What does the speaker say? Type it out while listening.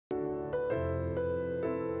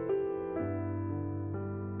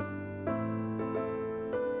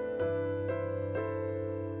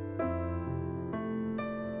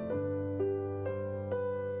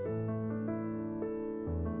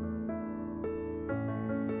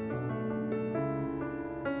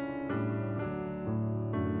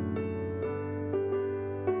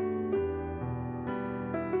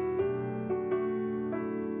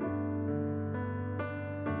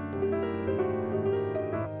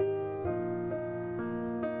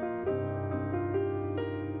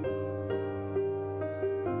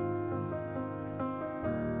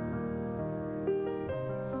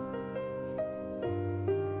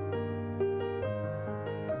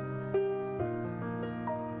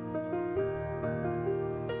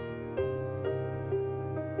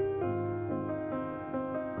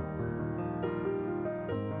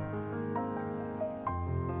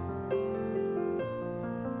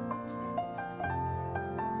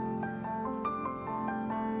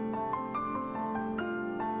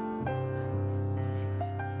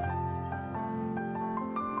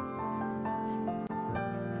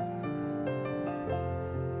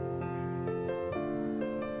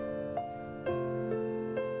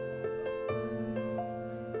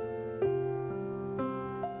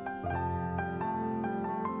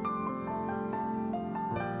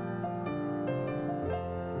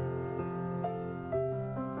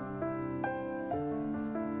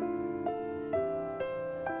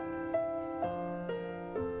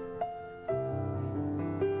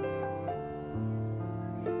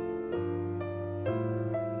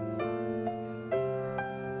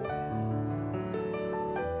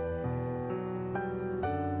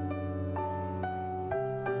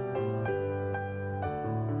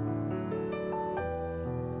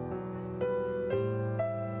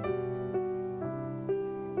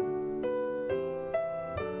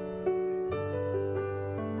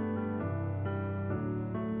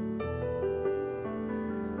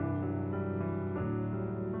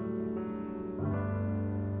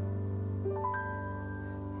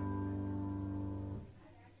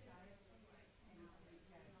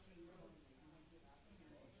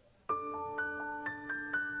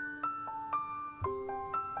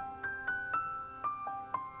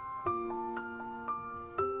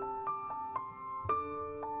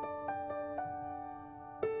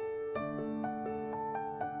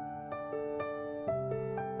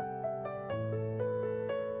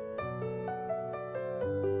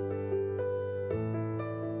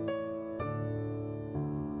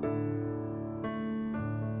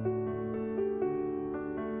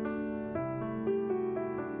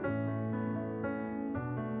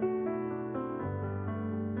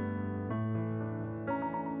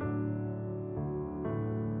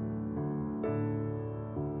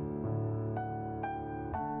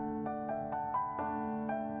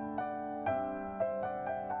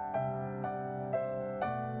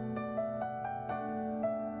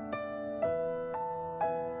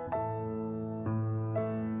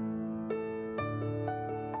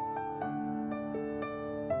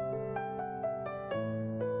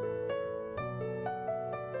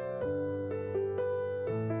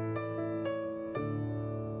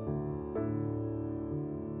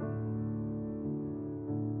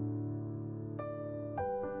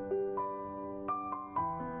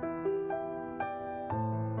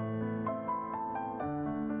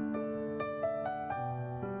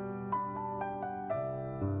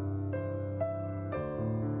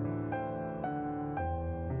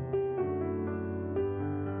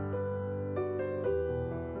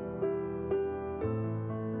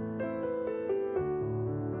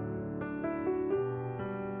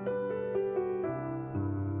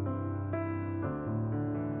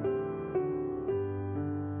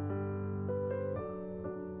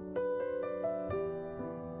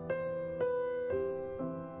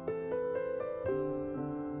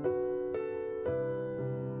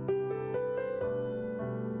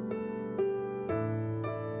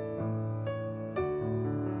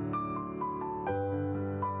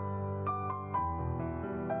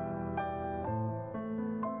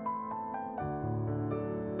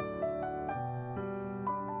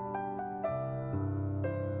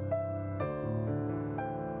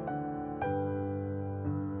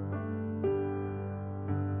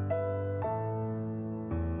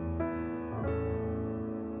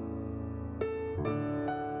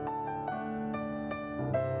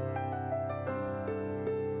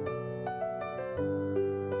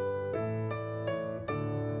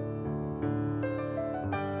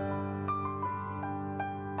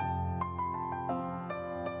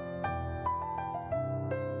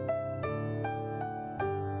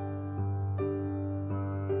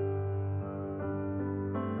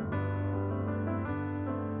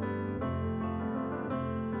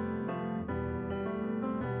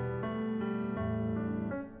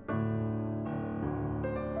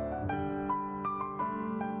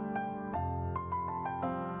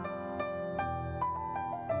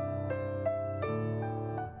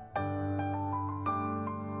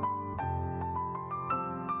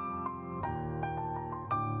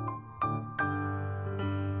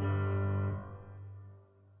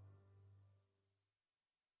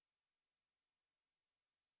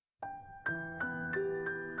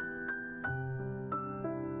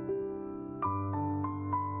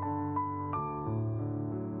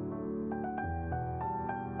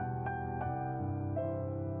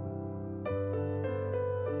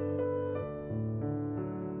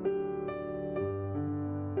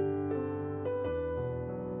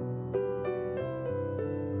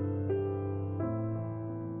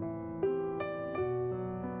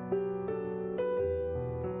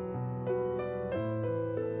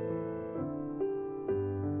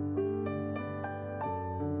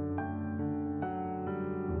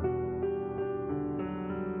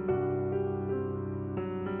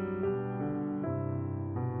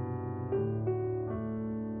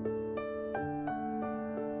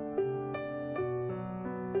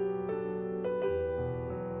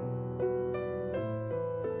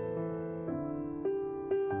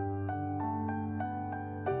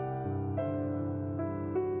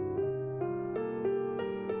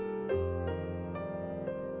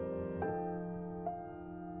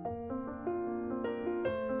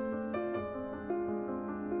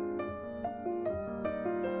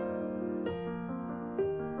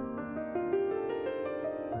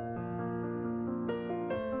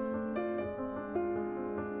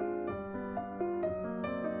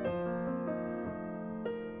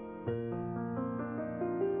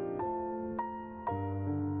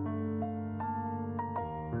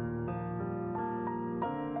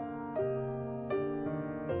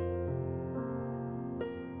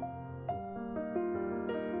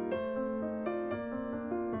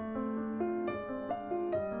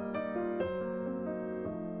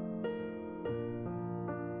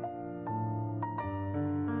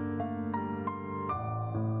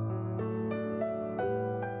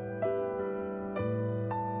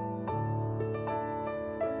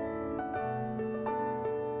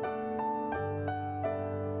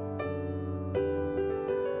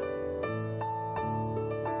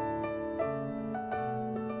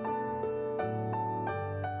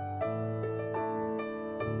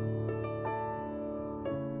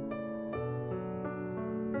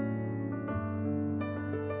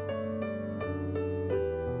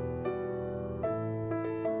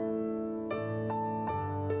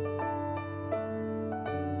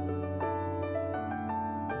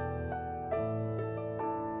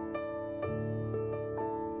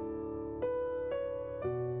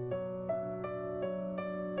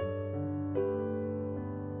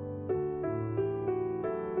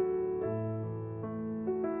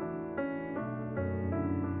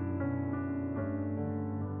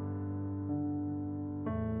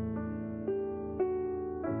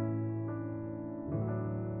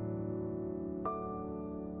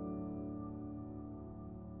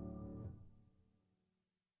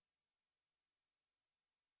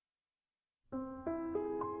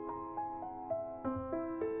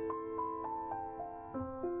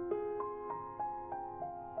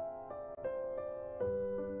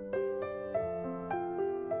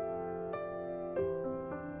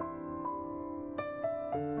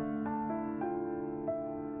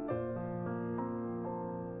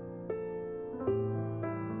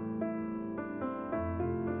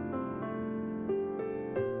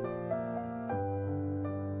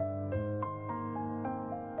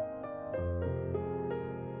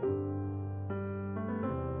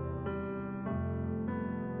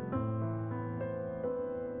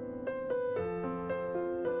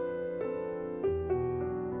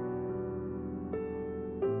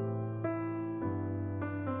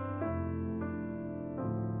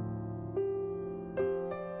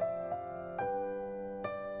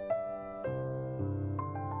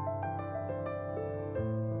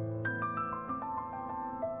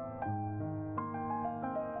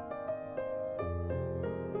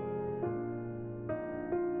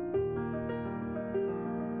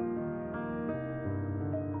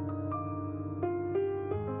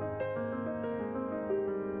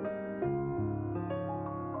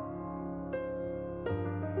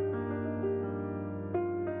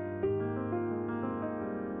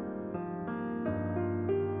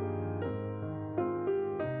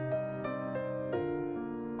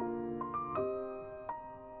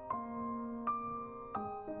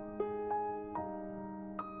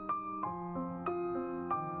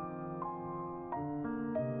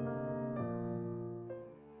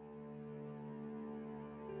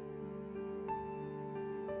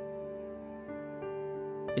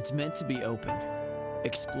It's meant to be opened,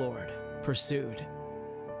 explored, pursued.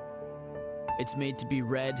 It's made to be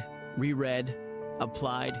read, reread,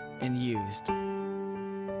 applied, and used.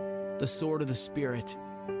 The sword of the Spirit,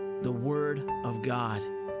 the Word of God,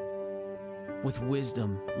 with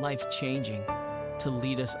wisdom, life-changing, to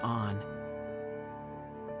lead us on.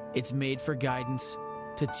 It's made for guidance,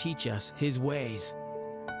 to teach us His ways,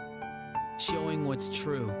 showing what's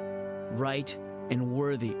true, right, and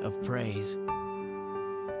worthy of praise.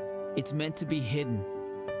 It's meant to be hidden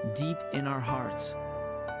deep in our hearts,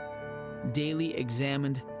 daily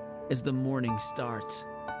examined as the morning starts.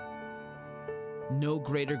 No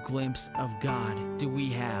greater glimpse of God do we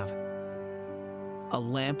have, a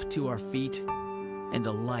lamp to our feet and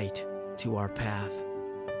a light to our path.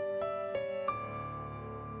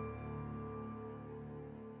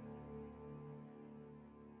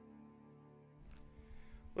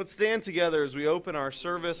 Let's stand together as we open our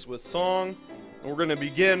service with song. And we're going to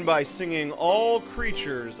begin by singing All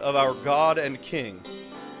Creatures of Our God and King.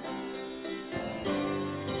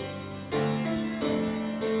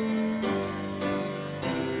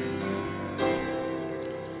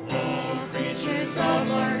 All creatures of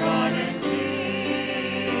our God and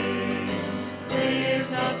King,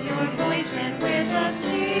 lift up your voice and with us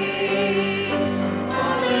sing.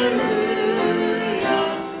 Hallelujah.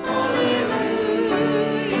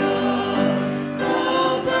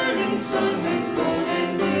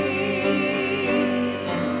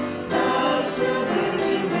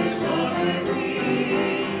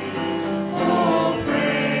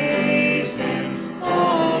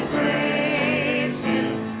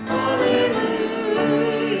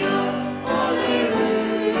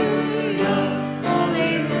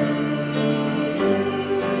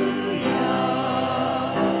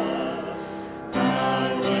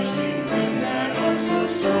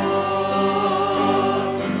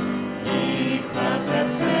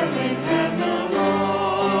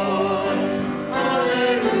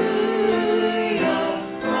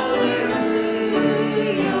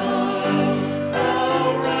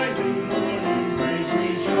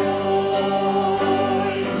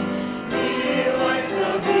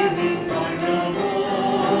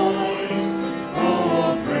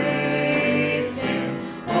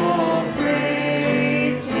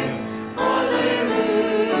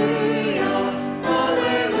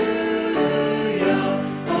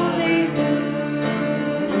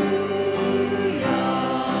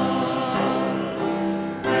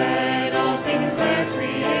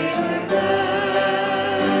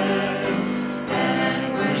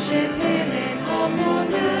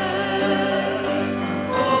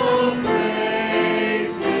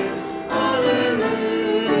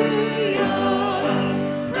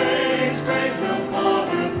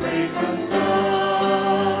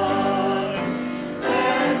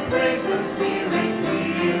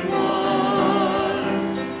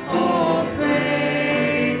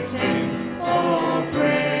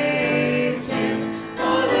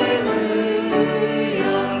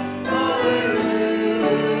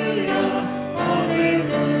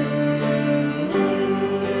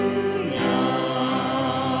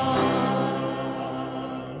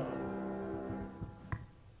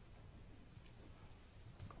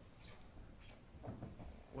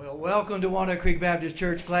 Welcome to Walnut Creek Baptist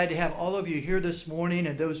Church. Glad to have all of you here this morning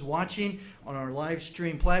and those watching on our live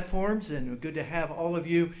stream platforms. And good to have all of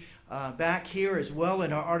you back here as well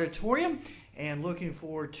in our auditorium, and looking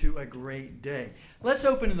forward to a great day. Let's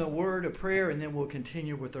open in the word of prayer, and then we'll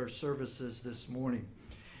continue with our services this morning.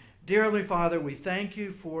 Dear Heavenly Father, we thank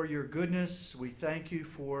you for your goodness. We thank you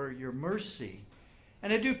for your mercy.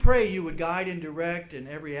 And I do pray you would guide and direct in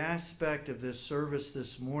every aspect of this service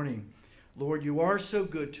this morning. Lord, you are so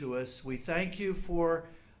good to us. We thank you for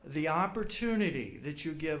the opportunity that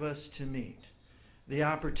you give us to meet, the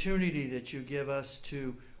opportunity that you give us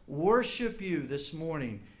to worship you this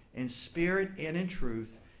morning in spirit and in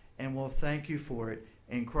truth, and we'll thank you for it.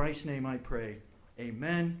 In Christ's name I pray.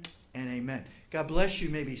 Amen and amen. God bless you.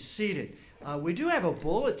 You may be seated. We do have a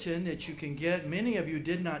bulletin that you can get. Many of you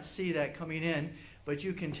did not see that coming in, but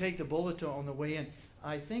you can take the bulletin on the way in.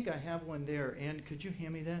 I think I have one there. And could you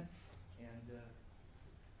hand me that?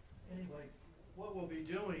 Anyway, what we'll be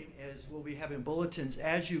doing is we'll be having bulletins.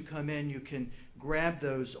 As you come in, you can grab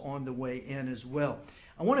those on the way in as well.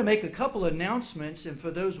 I want to make a couple of announcements, and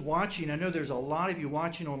for those watching, I know there's a lot of you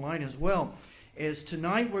watching online as well, is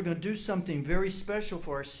tonight we're going to do something very special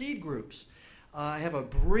for our seed groups. I have a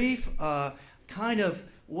brief kind of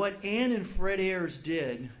what Ann and Fred Ayers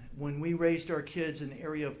did when we raised our kids in the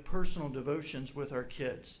area of personal devotions with our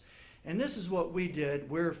kids. And this is what we did.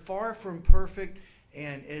 We're far from perfect.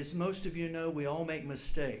 And as most of you know, we all make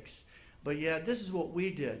mistakes. But yeah, this is what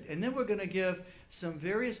we did. And then we're going to give some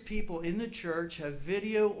various people in the church have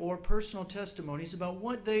video or personal testimonies about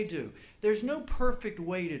what they do. There's no perfect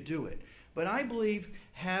way to do it. But I believe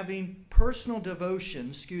having personal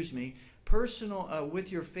devotion, personal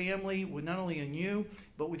with your family, with not only in you,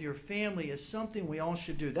 but with your family is something we all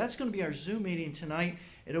should do. That's going to be our Zoom meeting tonight.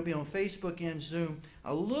 It'll be on Facebook and Zoom.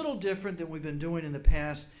 A little different than we've been doing in the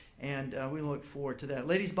past, and we look forward to that.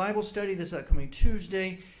 Ladies' Bible study this upcoming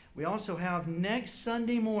Tuesday. We also have next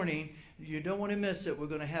Sunday morning. You don't want to miss it. We're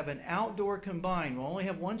going to have an outdoor combined. We'll only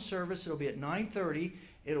have one service. It'll be at 9:30.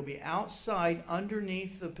 It'll be outside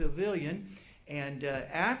underneath the pavilion. And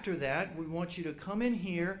after that, we want you to come in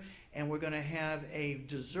here, and we're going to have a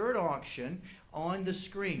dessert auction on the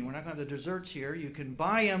screen. We're not going to have the desserts here. You can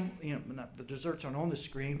buy them. The desserts aren't on the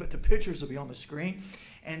screen, but the pictures will be on the screen.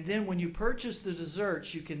 And then when you purchase the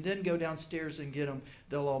desserts, you can then go downstairs and get them.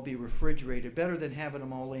 They'll all be refrigerated. Better than having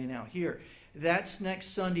them all laying out here. That's next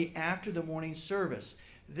Sunday after the morning service.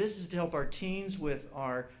 This is to help our teens with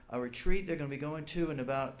our retreat they're going to be going to in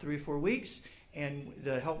about 3 or 4 weeks. And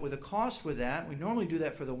the help with the cost with that. We normally do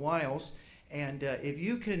that for the Wiles. And if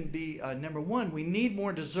you can be, number one, we need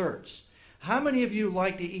more desserts. How many of you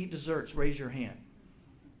like to eat desserts? Raise your hand.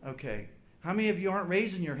 Okay. How many of you aren't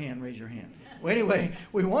raising your hand? Raise your hand. Well, anyway,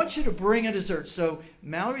 we want you to bring a dessert. So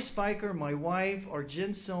Mallory Spiker, my wife, or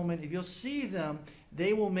Jen Silman, if you'll see them,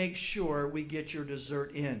 they will make sure we get your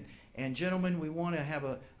dessert in. And gentlemen, we want to have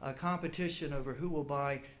a competition over who will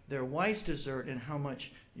buy their wife's dessert and how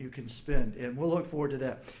much you can spend. And we'll look forward to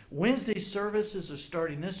that. Wednesday services are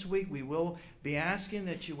starting this week. We will be asking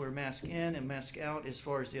that you wear mask in and mask out as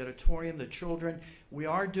far as the auditorium, the children. We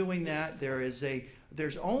are doing that.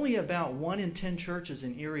 There's only about 1 in 10 churches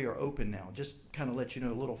in Erie are open now. Just kind of let you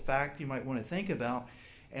know a little fact you might want to think about.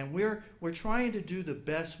 And we're trying to do the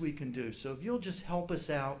best we can do. So if you'll just help us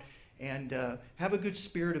out and have a good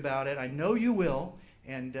spirit about it. I know you will,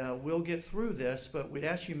 and we'll get through this. But we'd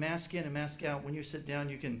ask you mask in and mask out. When you sit down,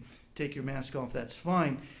 you can take your mask off. That's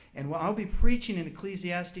fine. And I'll be preaching in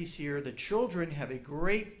Ecclesiastes here. The children have a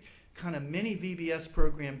great kind of mini VBS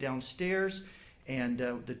program downstairs. And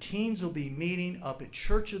the teens will be meeting up at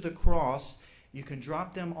Church of the Cross. You can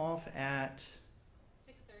drop them off at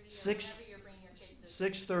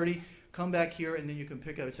 6:30. Come back here, and then you can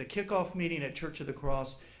pick up. It's a kickoff meeting at Church of the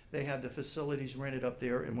Cross. They have the facilities rented up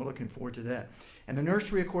there, and we're looking forward to that. And the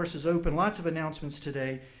nursery, of course, is open. Lots of announcements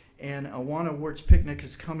today. And Awana Awards Picnic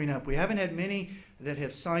is coming up. We haven't had many that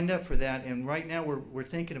have signed up for that. And right now we're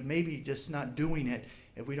thinking of maybe just not doing it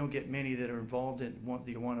if we don't get many that are involved in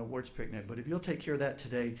the Awana Awards Picnic. But if you'll take care of that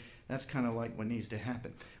today, that's kind of like what needs to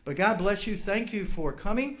happen. But God bless you. Thank you for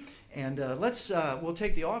coming. And we'll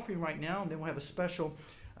take the offering right now, and then we'll have a special.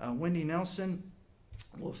 Wendy Nelson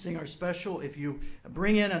will sing our special. If you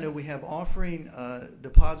bring in, I know we have offering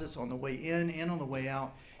deposits on the way in and on the way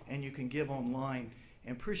out, and you can give online.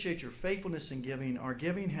 And appreciate your faithfulness in giving. Our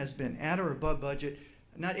giving has been at or above budget.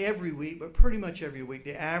 Not every week, but pretty much every week.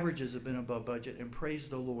 The averages have been above budget, and praise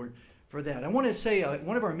the Lord for that. I want to say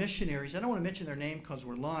one of our missionaries, I don't want to mention their name because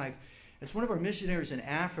we're live. It's one of our missionaries in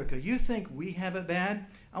Africa. You think we have it bad?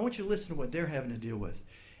 I want you to listen to what they're having to deal with.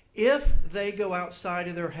 If they go outside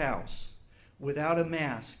of their house without a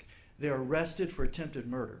mask, they're arrested for attempted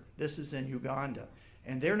murder. This is in Uganda.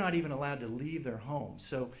 And they're not even allowed to leave their home.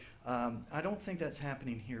 So I don't think that's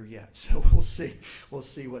happening here yet. So we'll see. We'll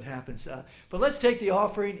see what happens. But let's take the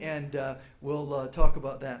offering, and we'll talk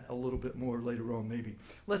about that a little bit more later on maybe.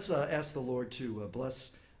 Let's ask the Lord to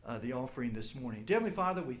bless the offering this morning. Dear Heavenly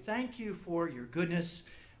Father, we thank you for your goodness.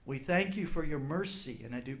 We thank you for your mercy.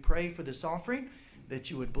 And I do pray for this offering that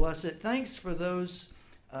you would bless it. Thanks for those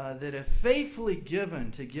that have faithfully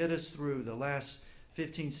given to get us through the last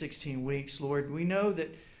 15, 16 weeks. Lord, we know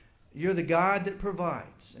that you're the God that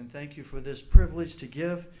provides. And thank you for this privilege to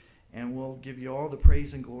give. And we'll give you all the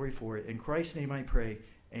praise and glory for it. In Christ's name I pray.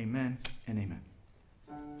 Amen and amen.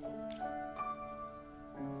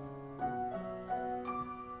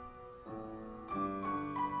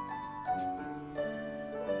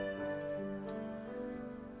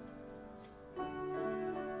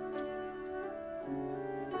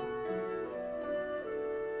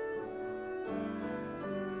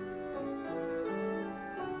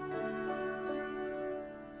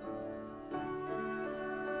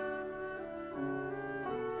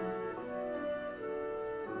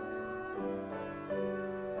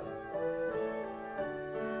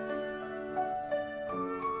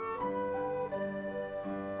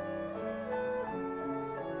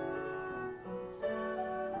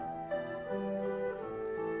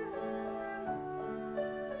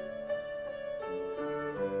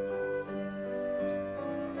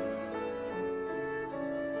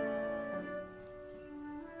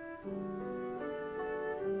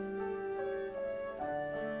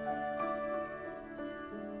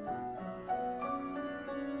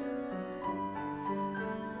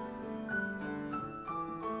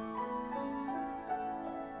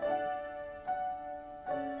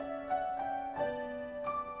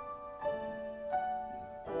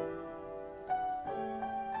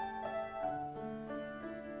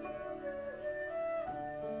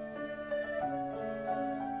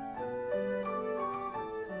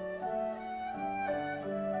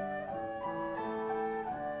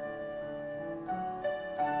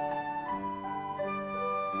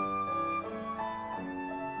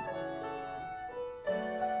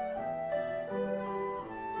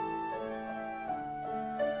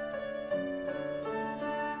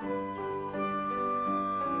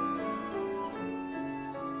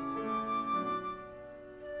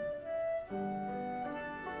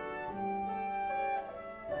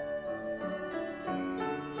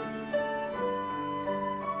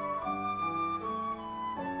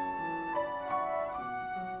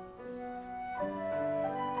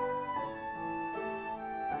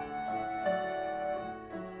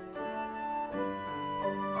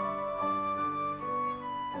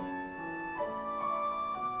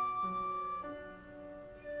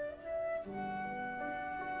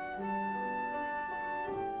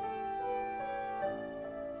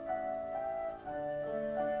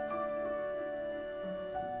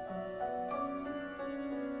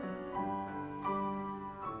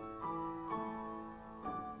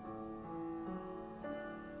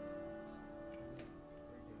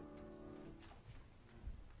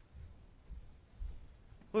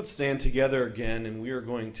 Let's stand together again, and we are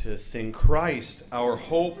going to sing Christ, our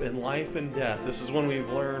hope in life and death. This is one we've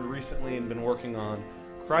learned recently and been working on.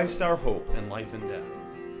 Christ, our hope in life and death.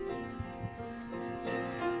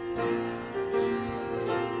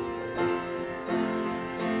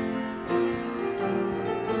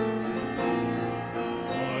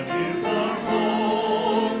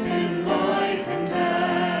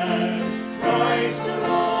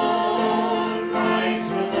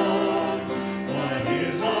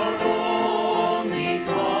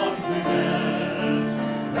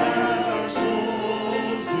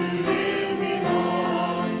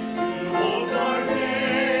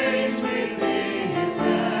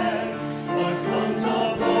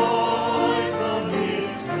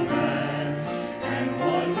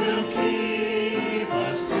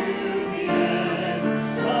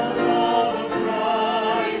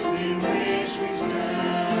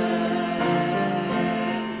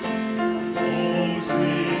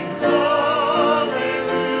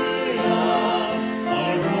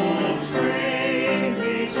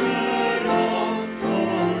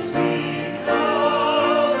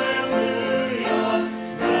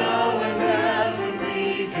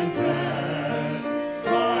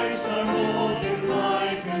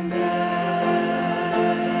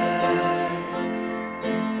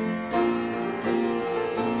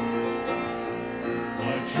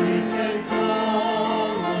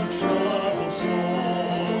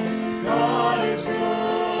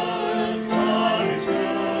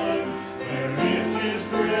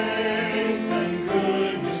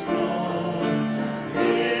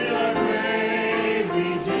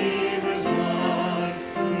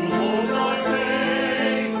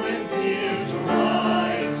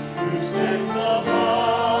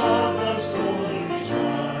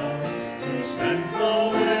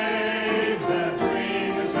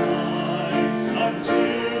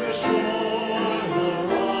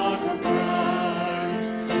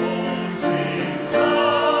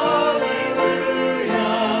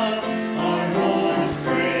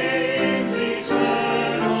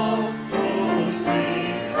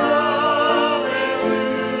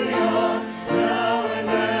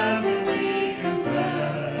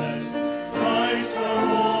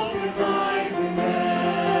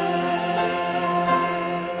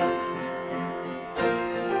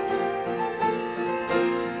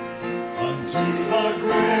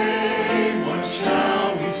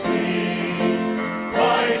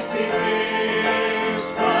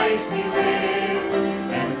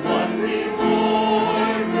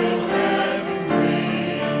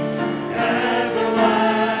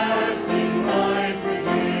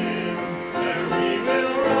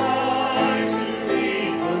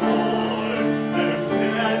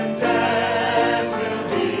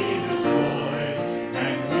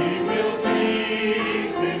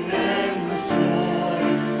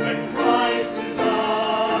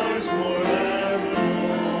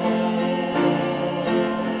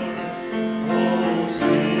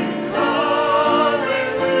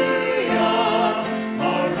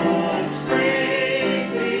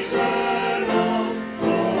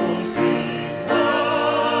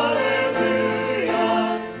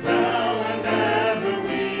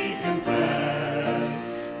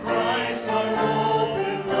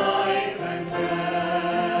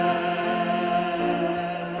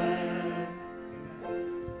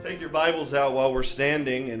 Bibles out while we're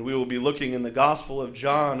standing, and we will be looking in the Gospel of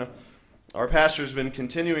John. Our pastor has been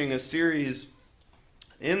continuing a series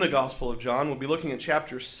in the Gospel of John. We'll be looking at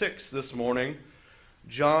chapter 6 this morning,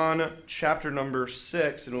 John chapter number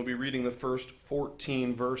 6, and we'll be reading the first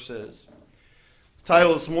 14 verses. The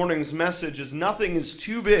title of this morning's message is Nothing is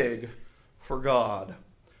Too Big for God.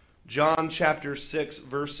 John chapter 6,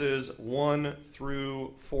 verses 1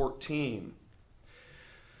 through 14.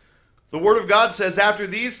 The Word of God says, After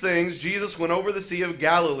these things, Jesus went over the Sea of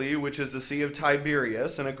Galilee, which is the Sea of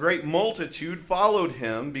Tiberias, and a great multitude followed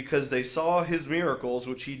him, because they saw his miracles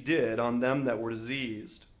which he did on them that were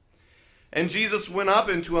diseased. And Jesus went up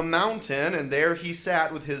into a mountain, and there he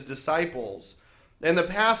sat with his disciples. And the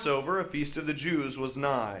Passover, a feast of the Jews, was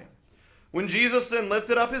nigh. When Jesus then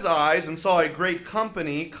lifted up his eyes, and saw a great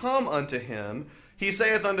company come unto him, he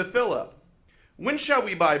saith unto Philip, When shall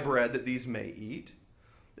we buy bread that these may eat?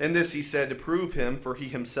 And this he said to prove him, for he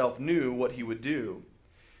himself knew what he would do.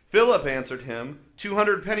 Philip answered him,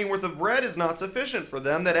 200 pennyworth of bread is not sufficient for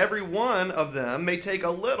them, that every one of them may take a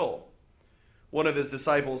little. One of his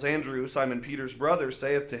disciples, Andrew, Simon Peter's brother,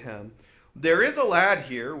 saith to him, There is a lad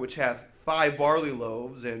here which hath 5 barley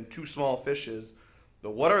loaves and 2 small fishes,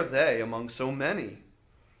 but what are they among so many?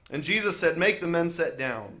 And Jesus said, Make the men sit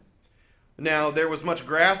down. Now there was much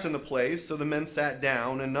grass in the place, so the men sat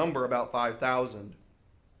down, in number about 5,000.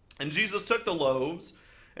 And Jesus took the loaves,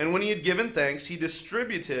 and when he had given thanks, he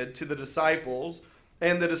distributed to the disciples,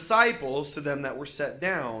 and the disciples to them that were set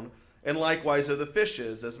down, and likewise of the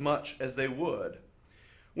fishes, as much as they would.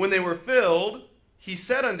 When they were filled, he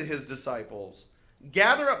said unto his disciples,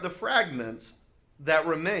 Gather up the fragments that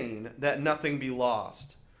remain, that nothing be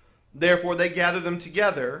lost. Therefore they gathered them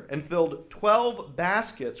together, and filled 12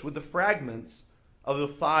 baskets with the fragments of the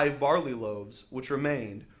 5 barley loaves, which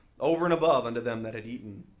remained, over and above unto them that had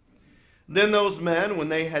eaten. Then those men, when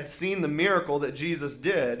they had seen the miracle that Jesus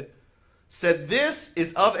did, said, This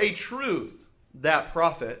is of a truth that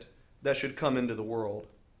prophet that should come into the world.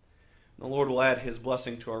 And the Lord will add his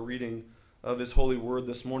blessing to our reading of his holy word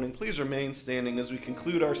this morning. Please remain standing as we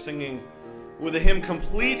conclude our singing with a hymn,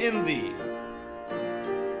 Complete in Thee.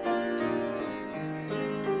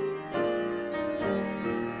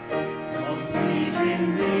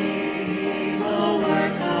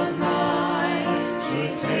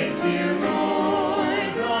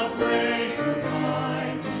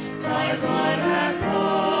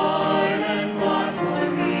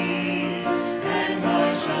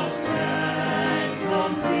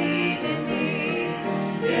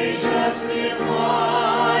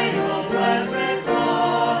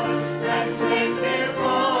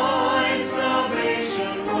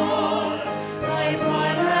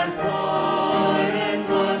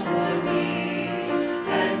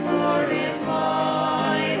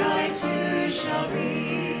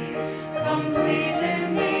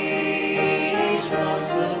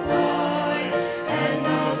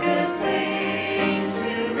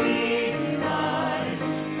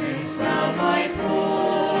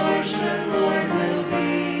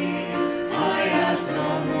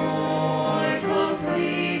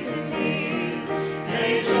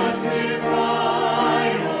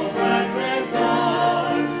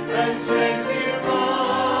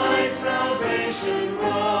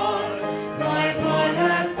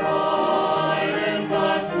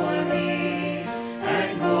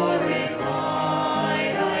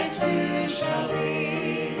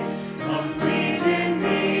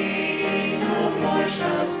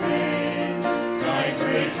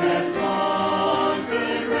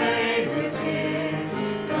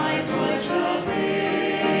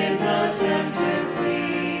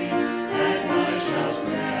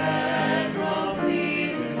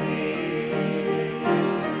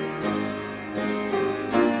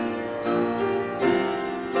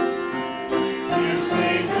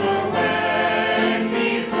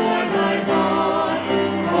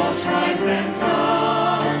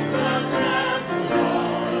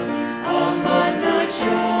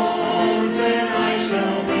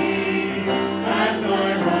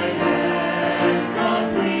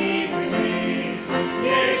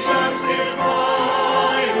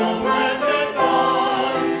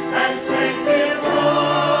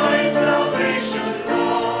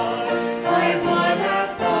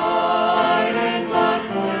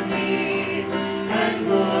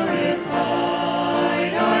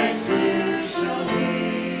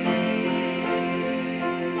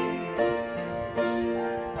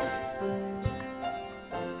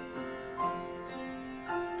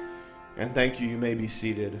 And thank you. You may be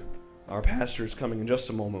seated. Our pastor is coming in just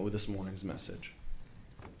a moment with this morning's message.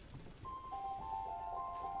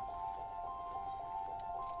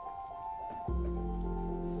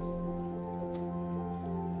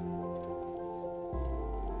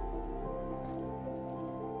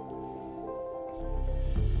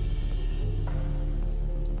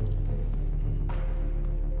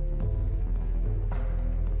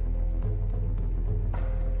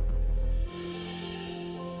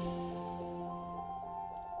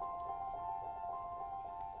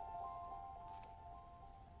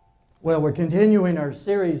 Well, we're continuing our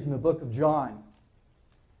series in the book of John.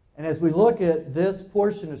 And as we look at this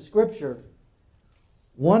portion of Scripture,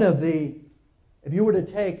 if you were to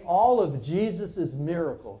take all of Jesus'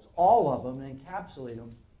 miracles, all of them, and encapsulate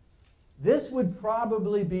them, this would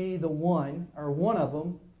probably be the one of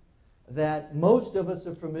them, that most of us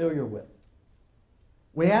are familiar with.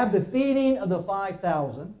 We have the feeding of the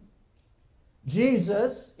 5,000.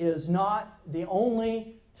 Jesus is not the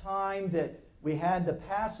only time that we had the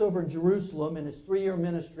Passover in Jerusalem in his 3-year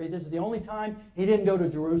ministry. This is the only time he didn't go to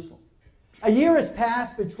Jerusalem. A year has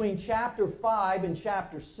passed between chapter 5 and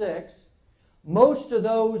chapter 6. Most of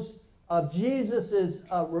those of Jesus'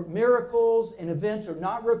 miracles and events are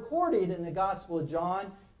not recorded in the Gospel of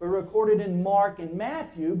John, but recorded in Mark and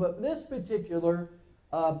Matthew. But this particular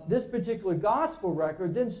Gospel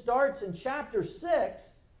record then starts in chapter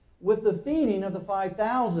 6 with the feeding of the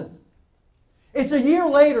 5,000. It's a year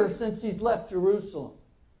later since he's left Jerusalem.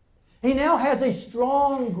 He now has a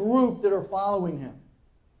strong group that are following him.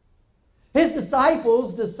 His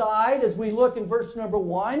disciples decide, as we look in verse number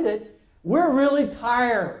 1, that we're really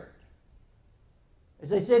tired. As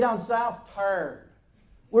they say down south, tired.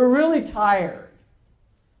 We're really tired.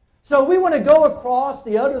 So we want to go across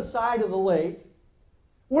the other side of the lake.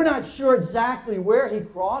 We're not sure exactly where he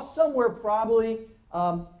crossed. Somewhere probably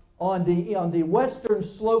on the western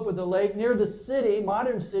slope of the lake, near the city,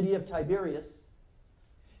 modern city of Tiberias.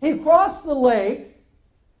 He crossed the lake,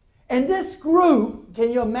 and this group,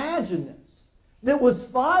 can you imagine this, that was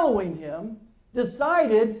following him,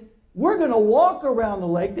 decided, we're going to walk around the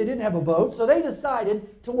lake. They didn't have a boat, so they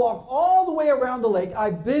decided to walk all the way around the lake.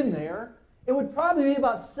 I've been there. It would probably be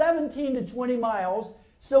about 17 to 20 miles,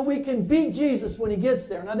 so we can beat Jesus when he gets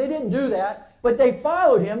there. Now, they didn't do that, but they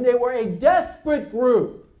followed him. They were a desperate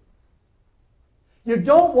group. You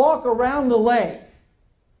don't walk around the lake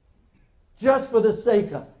just for the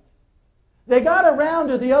sake of it. They got around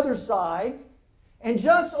to the other side, and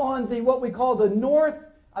just on the what we call the north,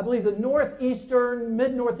 I believe the northeastern,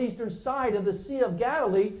 mid-northeastern side of the Sea of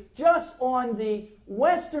Galilee, just on the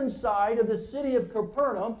western side of the city of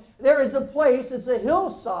Capernaum, there is a place, it's a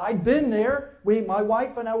hillside, been there. My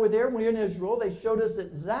wife and I were there when we were in Israel. They showed us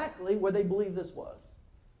exactly where they believe this was.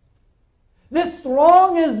 This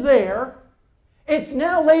throng is there. It's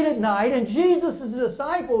now late at night, and Jesus'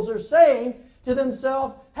 disciples are saying to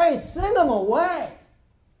themselves, hey, send them away.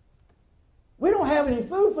 We don't have any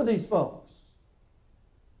food for these folks.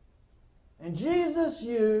 And Jesus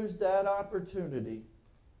used that opportunity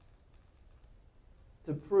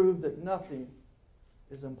to prove that nothing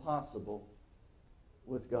is impossible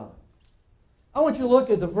with God. I want you to look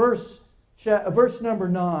at the verse number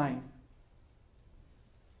 9.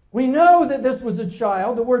 We know that this was a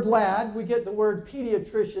child. The word lad, we get the word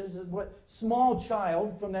pediatricians, small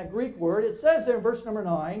child from that Greek word. It says there in verse number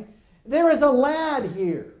 9, there is a lad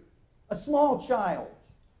here, a small child,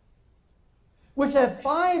 which hath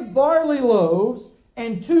 5 barley loaves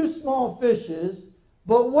and 2 small fishes,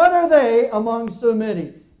 but what are they among so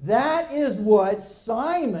many? That is what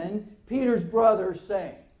Simon, Peter's brother, is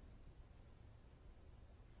saying.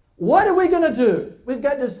 What are we going to do? We've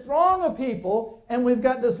got this throng of people, and we've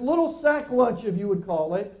got this little sack lunch, if you would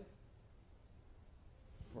call it,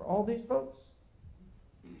 for all these folks.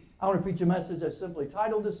 I want to preach a message I've simply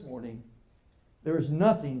titled this morning, There is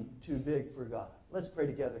Nothing Too Big for God. Let's pray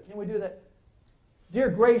together. Can we do that? Dear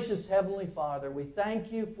gracious Heavenly Father, we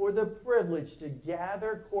thank you for the privilege to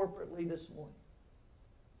gather corporately this morning.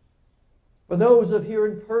 For those of here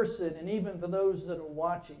in person and even for those that are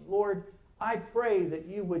watching, Lord, I pray that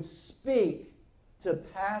you would speak to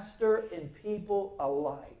pastor and people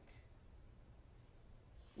alike.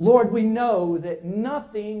 Lord, we know that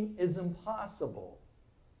nothing is impossible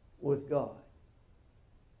with God.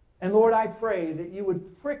 And Lord, I pray that you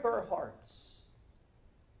would prick our hearts,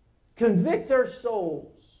 convict our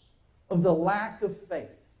souls of the lack of faith,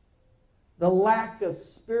 the lack of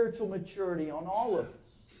spiritual maturity on all of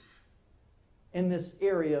us in this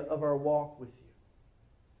area of our walk with you.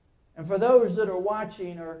 And for those that are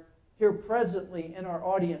watching or here presently in our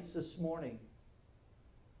audience this morning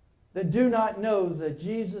that do not know the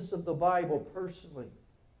Jesus of the Bible personally,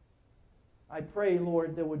 I pray,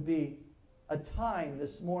 Lord, there would be a time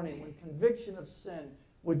this morning when conviction of sin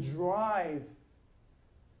would drive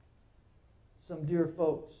some dear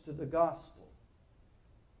folks to the gospel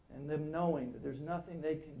and them knowing that there's nothing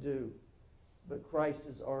they can do, but Christ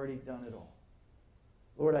has already done it all.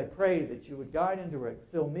 Lord, I pray that you would guide and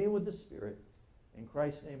direct. Fill me with the Spirit. In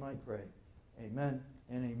Christ's name I pray. Amen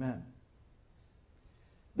and amen.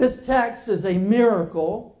 This text is a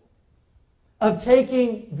miracle of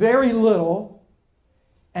taking very little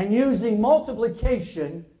and using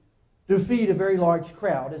multiplication to feed a very large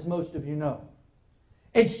crowd, as most of you know.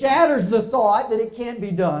 It shatters the thought that it can't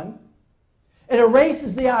be done. It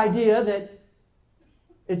erases the idea that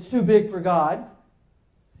it's too big for God.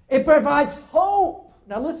 It provides hope.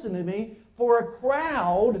 Now listen to me, for a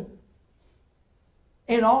crowd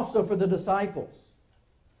and also for the disciples.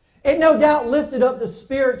 It no doubt lifted up the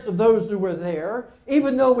spirits of those who were there,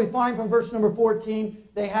 even though we find from verse number 14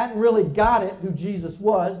 they hadn't really got it who Jesus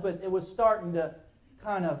was, but it was starting to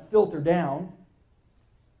kind of filter down.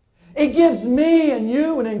 It gives me and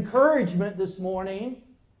you an encouragement this morning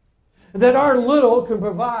that our little can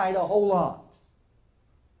provide a whole lot.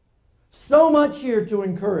 So much here to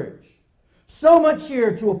encourage. So much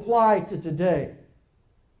here to apply to today.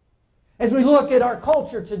 As we look at our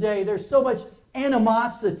culture today, there's so much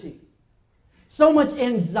animosity, so much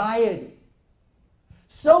anxiety,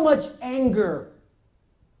 so much anger.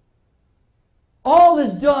 All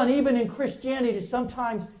is done, even in Christianity,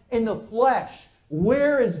 sometimes in the flesh.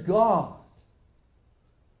 Where is God?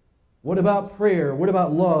 What about prayer? What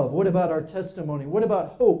about love? What about our testimony? What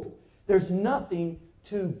about hope? There's nothing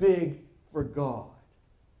too big for God.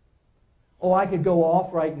 Oh, I could go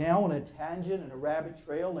off right now on a tangent and a rabbit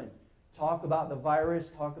trail and talk about the virus,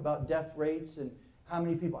 talk about death rates and how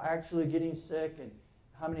many people are actually getting sick and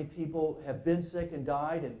how many people have been sick and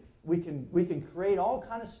died. And we can create all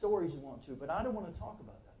kind of stories you want to, but I don't want to talk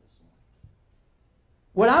about that this morning.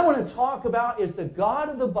 What I want to talk about is the God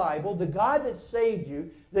of the Bible, the God that saved you,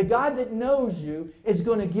 the God that knows you, is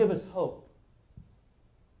going to give us hope.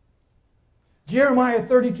 Jeremiah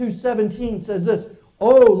 32:17 says this,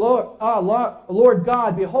 O Lord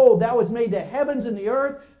God, behold, thou hast made the heavens and the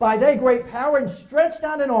earth by thy great power and stretched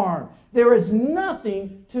out an arm. There is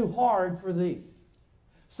nothing too hard for thee.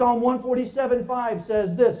 Psalm 147:5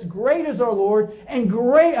 says this, Great is our Lord and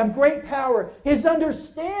of great power. His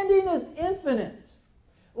understanding is infinite.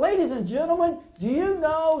 Ladies and gentlemen, do you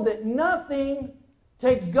know that nothing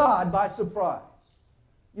takes God by surprise?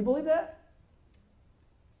 You believe that?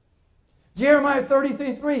 Jeremiah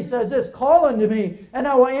 33:3 says this, Call unto me, and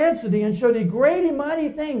I will answer thee, and show thee great and mighty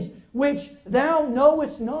things which thou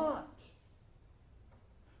knowest not.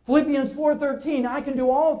 Philippians 4:13, I can do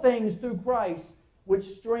all things through Christ, which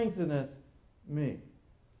strengtheneth me.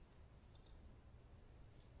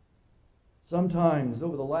 Sometimes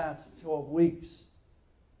over the last 12 weeks,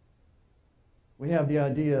 we have the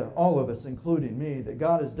idea, all of us, including me, that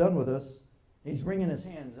God is done with us. He's wringing his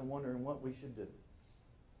hands and wondering what we should do.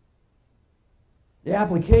 The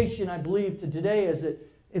application, I believe, to today is that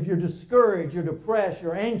if you're discouraged, you're depressed,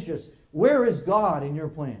 you're anxious, where is God in your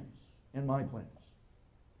plans, in my plans?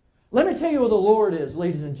 Let me tell you who the Lord is,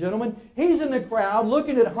 ladies and gentlemen. He's in the crowd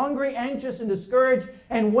looking at hungry, anxious, and discouraged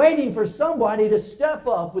and waiting for somebody to step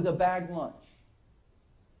up with a bagged lunch.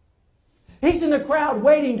 He's in the crowd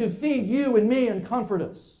waiting to feed you and me and comfort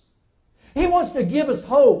us. He wants to give us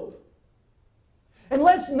hope. And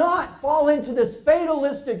let's not fall into this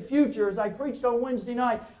fatalistic future, as I preached on Wednesday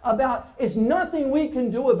night, about it's nothing we can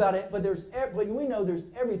do about it, but we know there's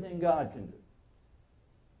everything God can do.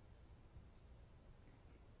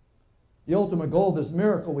 The ultimate goal of this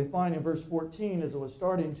miracle we find in verse 14 as it was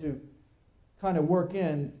starting to kind of work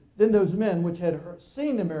in. Then those men which had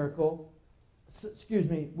seen the miracle,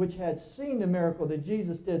 which had seen the miracle that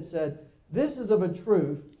Jesus did, said, This is of a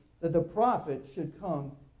truth that the prophet should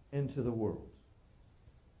come into the world.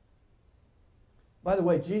 By the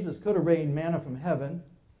way, Jesus could have rained manna from heaven.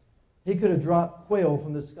 He could have dropped quail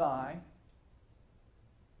from the sky.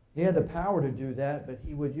 He had the power to do that, but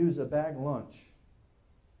he would use a bagged lunch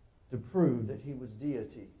to prove that he was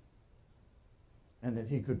deity and that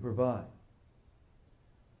he could provide.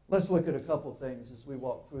 Let's look at a couple things as we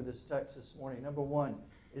walk through this text this morning. Number one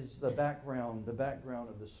is the background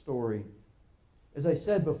of the story. As I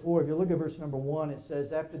said before, if you look at verse number 1, it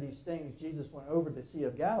says, After these things, Jesus went over the Sea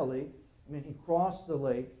of Galilee. He crossed the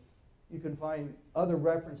lake. You can find other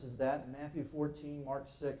references to that in Matthew 14, Mark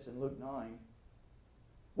 6, and Luke 9,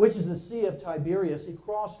 which is the Sea of Tiberias. He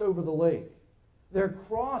crossed over the lake. They're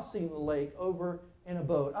crossing the lake over in a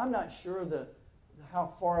boat. I'm not sure how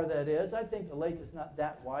far that is. I think the lake is not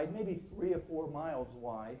that wide, maybe 3 or 4 miles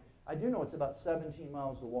wide. I do know it's about 17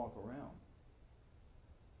 miles to walk around.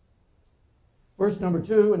 Verse number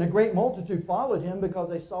 2, And a great multitude followed him because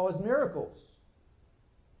they saw his miracles.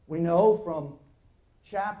 We know from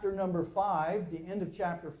chapter number 5, the end of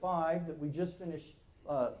chapter 5 that we just finished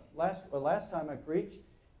last time I preached,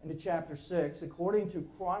 into chapter 6, according to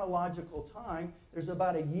chronological time, there's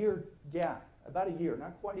about a year gap. About a year,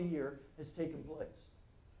 not quite a year, has taken place.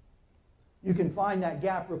 You can find that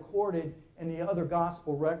gap recorded in the other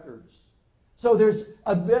gospel records. So there's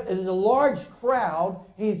a large crowd.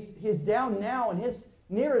 He's down now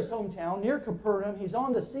near his hometown, near Capernaum. He's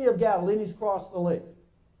on the Sea of Galilee, and he's crossed the lake.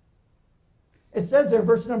 It says there,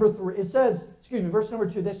 verse number 2,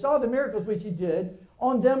 they saw the miracles which he did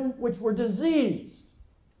on them which were diseased.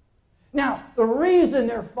 Now, the reason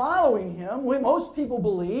they're following him, what most people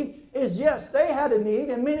believe, is yes, they had a need,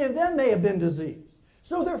 and many of them may have been diseased.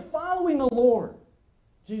 So they're following the Lord,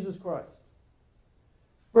 Jesus Christ.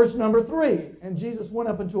 Verse number 3, And Jesus went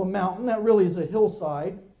up into a mountain, that really is a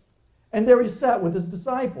hillside, and there he sat with his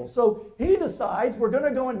disciples. So he decides, we're going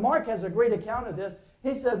to go, and Mark has a great account of this.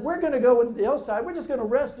 He said, we're going to go into the hillside. We're just going to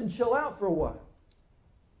rest and chill out for a while.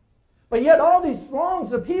 But yet all these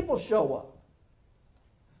throngs of people show up.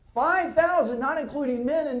 5,000, not including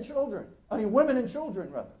women and children,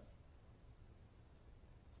 rather.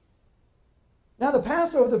 Now the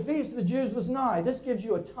Passover, the feast of the Jews, was nigh. This gives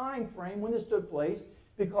you a time frame when this took place,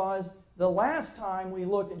 because the last time we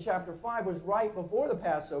looked in chapter 5 was right before the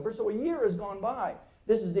Passover, so a year has gone by.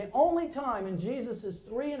 This is the only time in Jesus'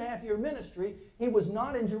 3.5-year ministry he was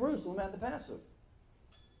not in Jerusalem at the Passover.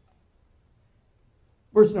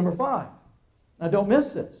 Verse number 5. Now don't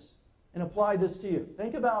miss this and apply this to you.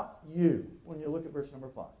 Think about you when you look at verse number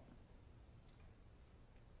 5.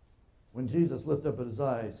 When Jesus lifted up his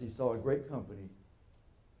eyes, he saw a great company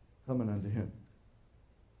coming unto him.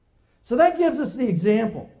 So that gives us the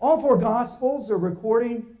example. All 4 Gospels are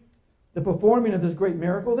recording the performing of this great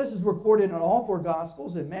miracle. This is recorded in all 4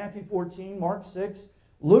 Gospels, in Matthew 14, Mark 6,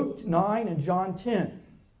 Luke 9, and John 10.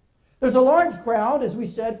 There's a large crowd, as we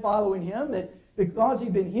said, following him, that because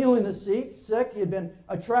he'd been healing the sick, he had been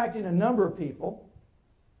attracting a number of people.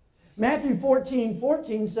 Matthew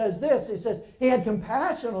 14 says this. It says, he had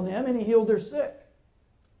compassion on them and he healed their sick.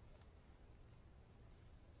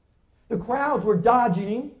 The crowds were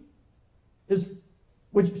dodging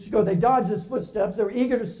they dodged his footsteps. They were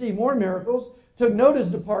eager to see more miracles, took note of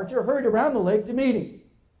his departure, hurried around the lake to meet him.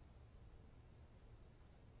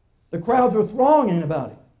 The crowds were thronging about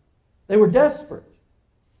him. They were desperate.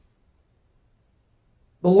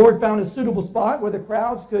 The Lord found a suitable spot where the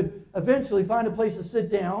crowds could eventually find a place to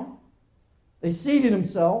sit down. They seated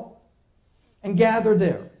himself and gathered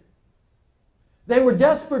there. They were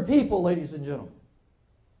desperate people, ladies and gentlemen.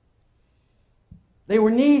 They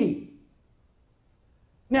were needy.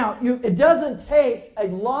 Now, it doesn't take a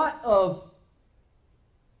lot of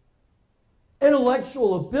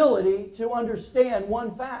intellectual ability to understand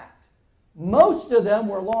one fact. Most of them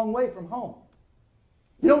were a long way from home.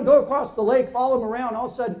 You don't go across the lake, follow them around, all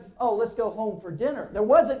of a sudden, oh, let's go home for dinner. There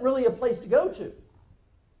wasn't really a place to go to.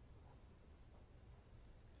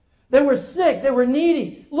 They were sick. They were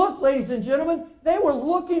needy. Look, ladies and gentlemen, they were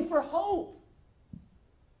looking for hope.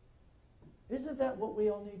 Isn't that what we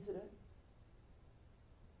all need today?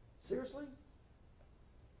 Seriously?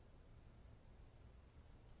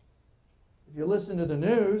 If you listen to the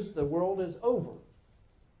news, the world is over.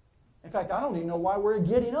 In fact, I don't even know why we're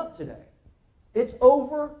getting up today. It's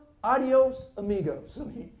over. Adios, amigos. I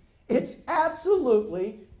mean, it's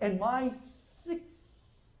absolutely, in my 60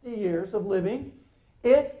 years of living,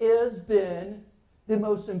 it has been the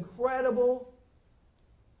most incredible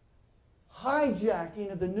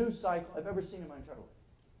hijacking of the news cycle I've ever seen in my entire life.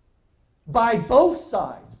 By both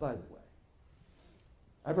sides, by the way.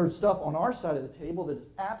 I've heard stuff on our side of the table that is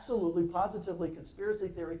absolutely, positively conspiracy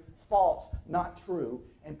theory, false, not true,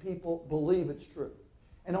 and people believe it's true.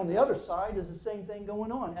 And on the other side is the same thing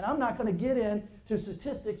going on. And I'm not going to get into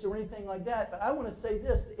statistics or anything like that, but I want to say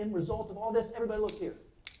this, the end result of all this, everybody look here,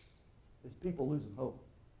 is people losing hope.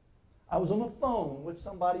 I was on the phone with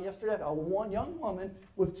somebody yesterday, one young woman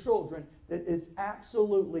with children that is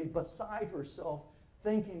absolutely beside herself,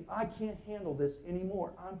 thinking, I can't handle this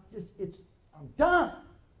anymore. I'm done.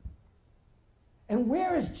 And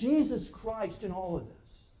where is Jesus Christ in all of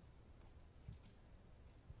this?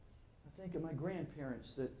 I think of my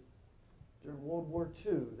grandparents that during World War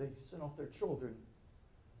II, they sent off their children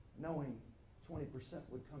knowing 20%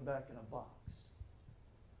 would come back in a box.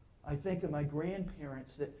 I think of my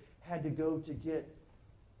grandparents that had to go to get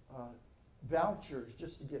vouchers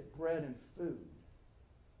just to get bread and food.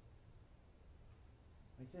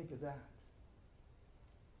 I think of that.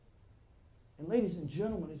 And ladies and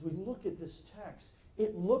gentlemen, as we look at this text,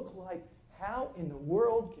 it looked like, how in the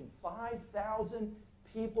world can 5,000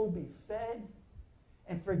 people be fed?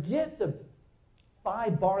 And forget the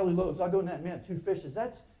 5 barley loaves. I'll go in that in a minute. 2 fishes.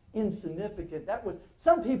 That's insignificant.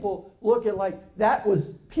 Some people look at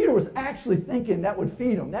Peter was actually thinking that would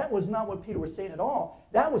feed them. That was not what Peter was saying at all.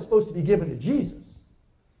 That was supposed to be given to Jesus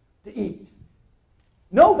to eat.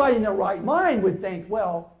 Nobody in their right mind would think,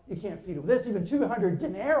 well, you can't feed them this. Even 200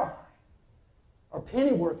 denarii, or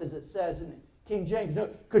pennyworth as it says in King James,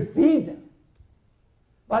 could feed them.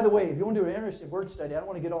 By the way, if you want to do an interesting word study, I don't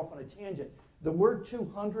want to get off on a tangent. The word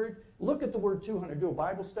 200, look at the word 200, do a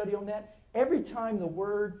Bible study on that. Every time the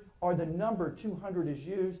word or the number 200 is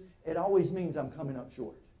used, it always means I'm coming up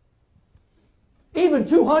short. Even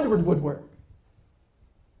 200 would work.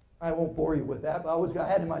 I won't bore you with that, but I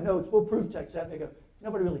had in my notes, we'll proof text that and they go,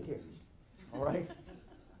 nobody really cares. All right?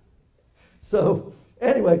 So,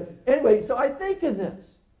 anyway, so I think of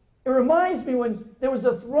this. It reminds me when there was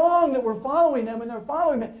a throng that were following them, and they're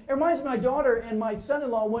following them. It reminds me my daughter and my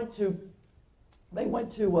son-in-law went to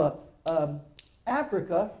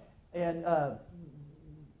Africa, and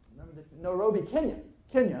Nairobi,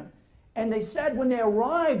 Kenya, and they said when they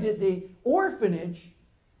arrived at the orphanage,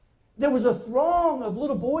 there was a throng of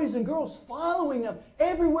little boys and girls following them.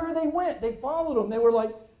 Everywhere they went, they followed them. They were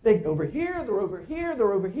like, they're over here, they're over here,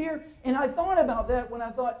 they're over here. And I thought about that when I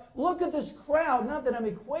thought, look at this crowd. Not that I'm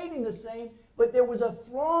equating the same, but there was a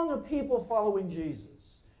throng of people following Jesus.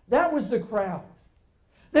 That was the crowd.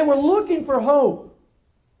 They were looking for hope.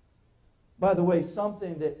 By the way,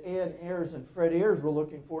 something that Ann Ayers and Fred Ayers were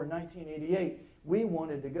looking for in 1988. We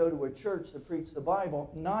wanted to go to a church to preach the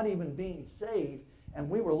Bible, not even being saved, and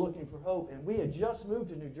we were looking for hope. And we had just moved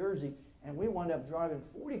to New Jersey, and we wound up driving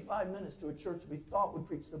 45 minutes to a church we thought would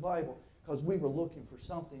preach the Bible because we were looking for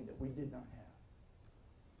something that we did not have.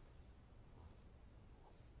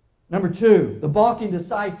 Number 2, the balking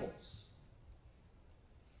disciples.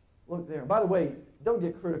 Look there. By the way, don't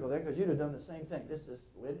get critical there because you'd have done the same thing. This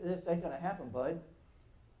ain't going to happen, bud.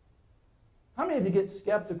 How many of you get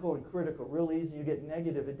skeptical and critical real easy? You get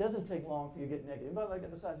negative. It doesn't take long for you to get negative. Anybody like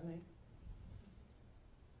that besides me?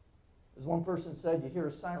 As one person said, you hear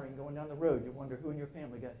a siren going down the road. You wonder who in your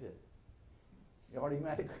family got hit. You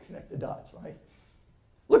automatically connect the dots, right?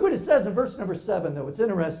 Look what it says in verse number 7, though. It's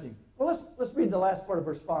interesting. Well, let's read the last part of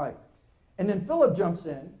verse 5. And then Philip jumps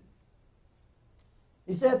in.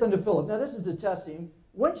 He saith unto Philip, now this is to test him,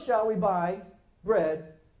 when shall we buy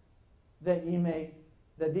bread that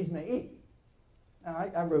these may eat?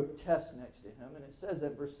 Now, I wrote test next to him, and it says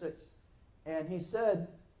that verse 6. And he said,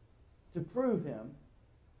 to prove him,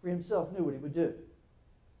 for himself knew what he would do.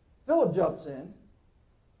 Philip jumps in.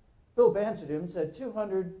 Philip answered him and said,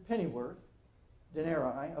 200 pennyworth,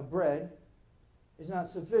 denarii, of bread is not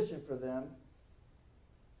sufficient for them,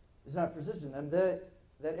 is not sufficient for them,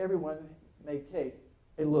 that everyone may take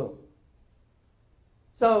a little.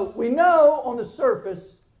 So we know on the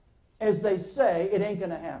surface, as they say, it ain't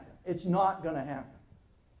going to happen. It's not going to happen.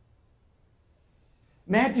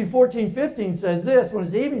 Matthew 14:15 says this, when it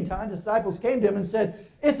was evening time, disciples came to him and said,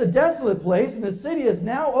 it's a desolate place, and the city is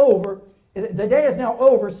now over, the day is now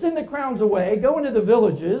over, send the crowds away, go into the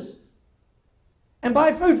villages, and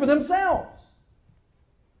buy food for themselves.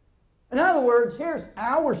 In other words, here's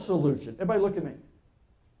our solution. Everybody look at me.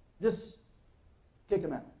 Just kick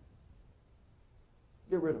them out.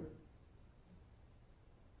 Get rid of them.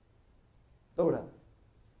 Throw it out.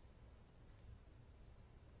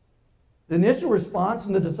 The initial response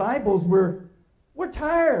from the disciples were, we're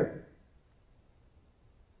tired.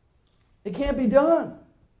 It can't be done.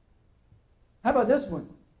 How about this one?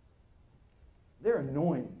 They're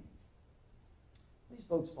annoying. These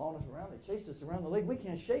folks following us around. They chase us around the lake. We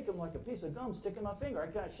can't shake them like a piece of gum sticking my finger. I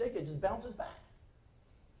can't shake it. It just bounces back.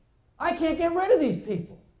 I can't get rid of these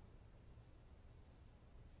people.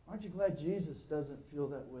 Aren't you glad Jesus doesn't feel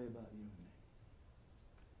that way about you and me?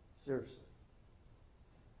 Seriously.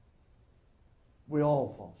 We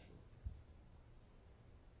all fall short.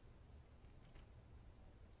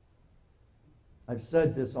 I've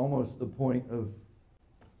said this almost to the point of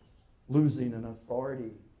losing an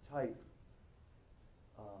authority type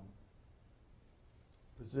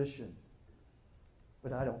position.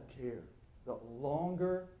 But I don't care. The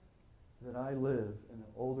longer that I live and the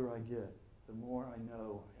older I get, the more I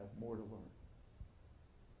know I have more to learn.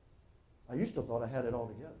 I used to thought I had it all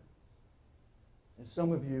together. And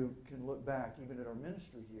some of you can look back even at our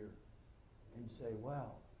ministry here and say,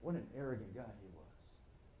 wow, what an arrogant guy he was.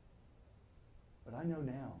 But I know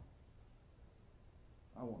now,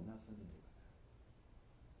 I want nothing to do with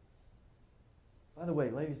that. By the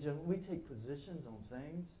way, ladies and gentlemen, we take positions on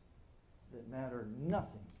things that matter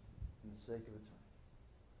nothing in the sake of eternity.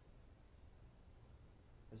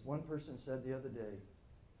 As one person said the other day,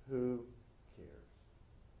 who cares?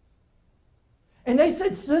 And they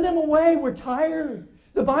said, send him away, we're tired.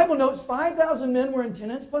 The Bible notes 5,000 men were in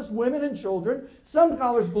attendance, plus women and children. Some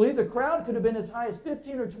scholars believe the crowd could have been as high as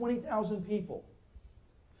 15 or 20,000 people.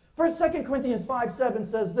 1 2 Corinthians 5:7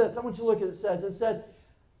 says this. I want you to look at it. It says,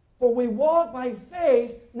 for we walk by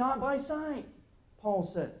faith, not by sight, Paul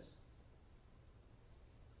says.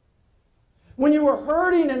 When you are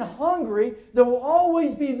hurting and hungry, there will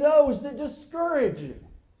always be those that discourage you.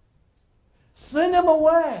 Send them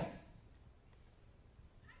away.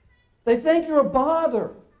 They think you're a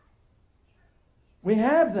bother. We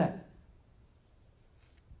have that.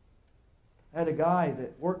 I had a guy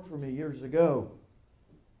that worked for me years ago,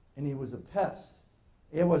 and he was a pest.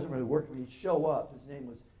 He wasn't really working for me. He'd show up. His name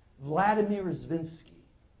was Vladimir Zvinsky.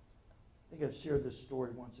 I think I've shared this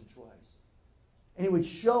story once or twice. And he would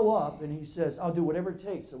show up, and he says, I'll do whatever it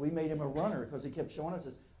takes. So we made him a runner because he kept showing up.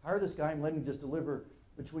 Says, hire this guy and let him just deliver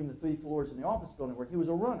between the 3 floors in the office building where he was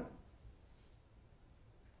a runner.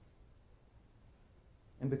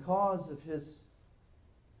 And because of his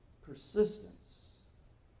persistence,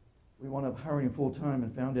 we wound up hiring him full-time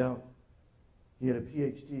and found out he had a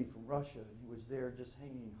PhD from Russia. And he was there just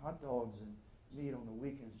hanging hot dogs and meat on the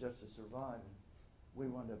weekends just to survive. And we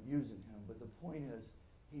wound up using him. But the point is,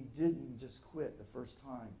 he didn't just quit the first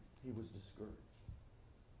time he was discouraged.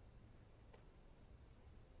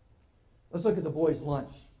 Let's look at the boys'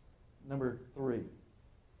 lunch. Number 3.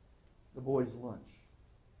 The boys' lunch.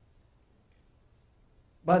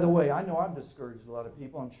 By the way, I know I've discouraged a lot of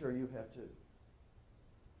people. I'm sure you have too.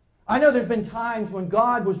 I know there's been times when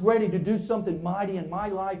God was ready to do something mighty in my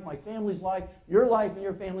life, my family's life, and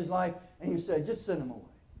your family's life, and you said, just send them away.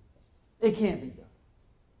 It can't be done.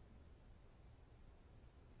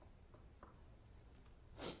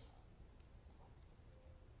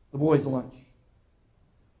 The boys' lunch.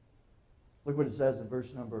 Look what it says in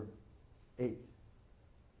verse number 8.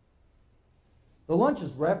 The lunch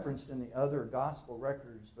is referenced in the other gospel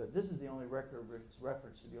records, but this is the only record where it's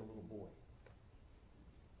referenced to be a little boy.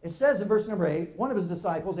 It says in verse number 8, one of his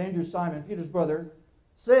disciples, Andrew, Simon, Peter's brother,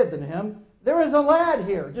 said to him, there is a lad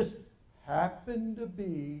here, just happened to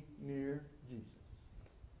be near Jesus.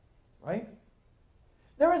 Right?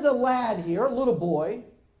 There is a lad here, a little boy,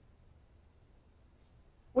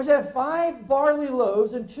 which have 5 barley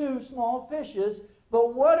loaves and 2 small fishes,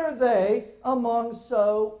 but what are they among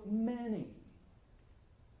so many?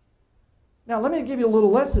 Now, let me give you a little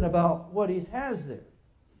lesson about what he has there.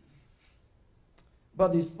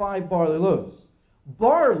 About these 5 barley loaves.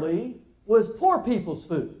 Barley was poor people's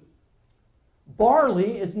food.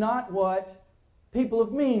 Barley is not what people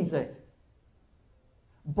of means ate.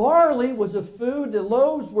 Barley was a food, the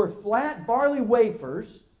loaves were flat barley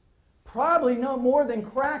wafers, probably no more than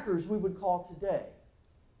crackers we would call today.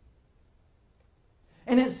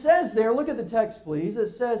 And it says there, look at the text please, it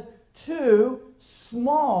says 2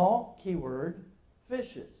 small, keyword,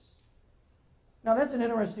 fishes. Now that's an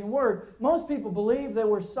interesting word. Most people believe they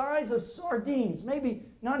were size of sardines, maybe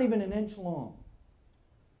not even an inch long.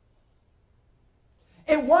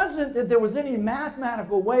 It wasn't that there was any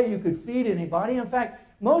mathematical way you could feed anybody. In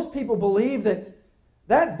fact, most people believe that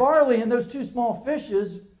that barley and those 2 small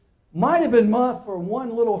fishes might have been enough for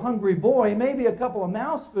one little hungry boy, maybe a couple of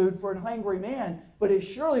mouse food for a hungry man, but it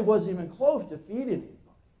surely wasn't even close to feed anybody.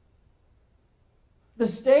 The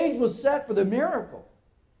stage was set for the miracle.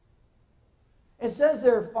 It says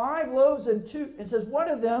there are 5 loaves and 2. It says, what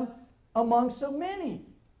are them among so many?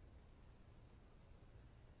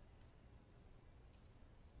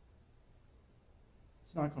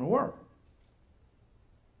 It's not going to work.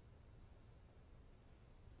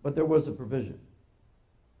 But there was a provision.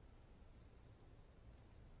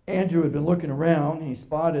 Andrew had been looking around. He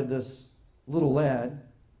spotted this little lad,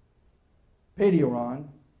 Pedioron,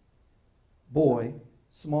 boy,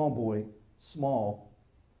 small.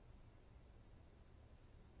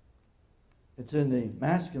 It's in the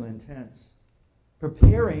masculine tense,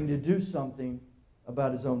 preparing to do something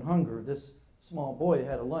about his own hunger. This small boy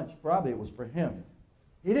had a lunch. Probably it was for him.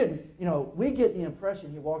 He didn't, we get the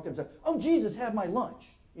impression he walked up and said, oh, Jesus, have my lunch.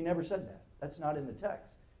 He never said that. That's not in the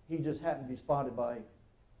text. He just happened to be spotted by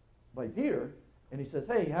Peter, and he says,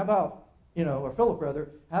 hey, how about, or Philip rather,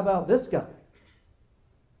 how about this guy?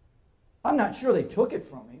 I'm not sure they took it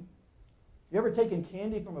from him. You ever taken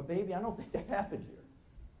candy from a baby? I don't think that happened here.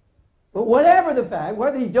 But whatever the fact,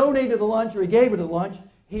 whether he donated the lunch or he gave it a lunch,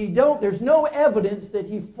 there's no evidence that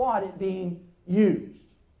he fought it being used.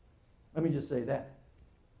 Let me just say that.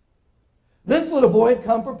 This little boy had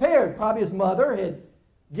come prepared. Probably his mother had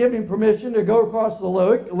given him permission to go across the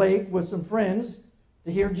lake with some friends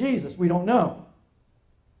to hear Jesus. We don't know.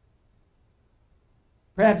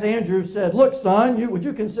 Perhaps Andrew said, look, son, would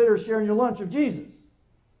you consider sharing your lunch with Jesus?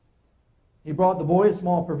 He brought the boy a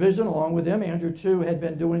small provision along with him. Andrew, too, had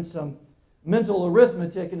been doing some mental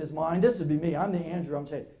arithmetic in his mind. This would be me. I'm the Andrew. I'm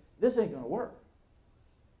saying, this ain't going to work.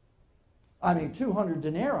 200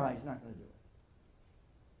 denarii is not going to do it.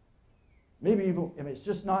 Maybe even, it's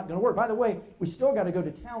just not going to work. By the way, we still got to go to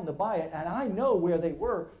town to buy it, and I know where they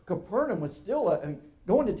were. Capernaum was still,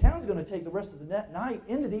 going to town is going to take the rest of the night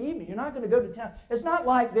into the evening. You're not going to go to town. It's not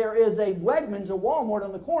like there is a Wegmans or Walmart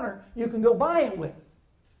on the corner you can go buy it with.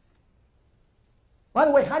 By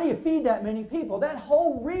the way, how do you feed that many people? That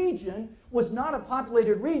whole region was not a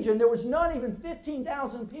populated region. There was not even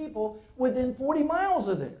 15,000 people within 40 miles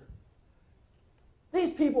of there.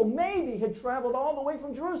 These people maybe had traveled all the way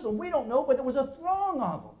from Jerusalem. We don't know, but there was a throng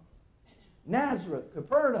of them. Nazareth,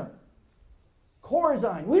 Capernaum,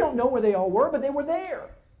 Chorazin. We don't know where they all were, but they were there.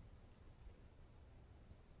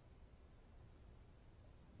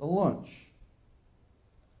 The lunch.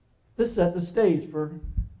 This set the stage for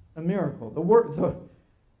a miracle.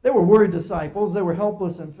 They were worried disciples. They were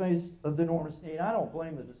helpless in face of the enormous need. I don't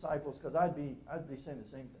blame the disciples because I'd be saying the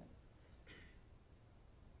same thing.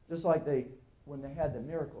 Just like when they had the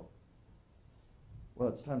miracle. Well,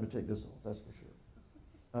 it's time to take this off, that's for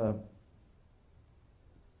sure.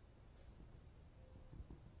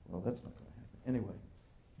 Well, that's not going to happen. Anyway,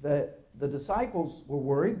 the disciples were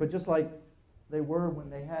worried, but just like they were when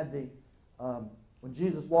they had when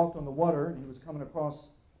Jesus walked on the water and he was coming across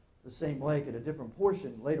the same lake at a different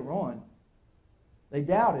portion later on, they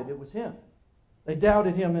doubted it was him. They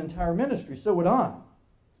doubted him the entire ministry. So would I.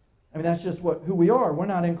 I mean, that's just who we are. We're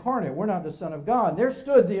not incarnate. We're not the Son of God. There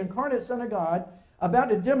stood the incarnate Son of God about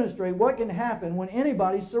to demonstrate what can happen when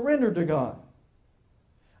anybody surrendered to God.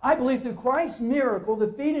 I believe through Christ's miracle,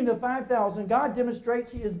 the feeding of 5,000, God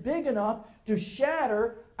demonstrates he is big enough to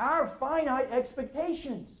shatter our finite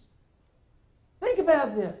expectations. Think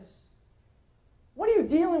about this. What are you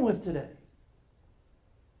dealing with today?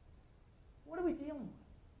 What are we dealing with?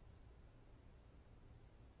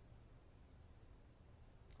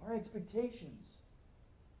 Our expectations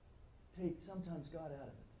take sometimes God out of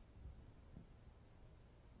it.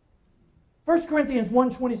 1 Corinthians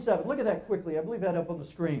 1:27. Look at that quickly. I believe that up on the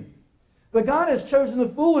screen. But God has chosen the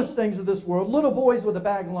foolish things of this world, little boys with a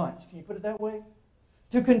bag lunch. Can you put it that way?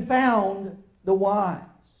 To confound the wise.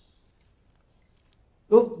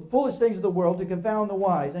 The foolish things of the world to confound the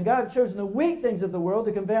wise. And God has chosen the weak things of the world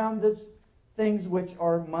to confound the things which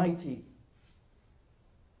are mighty.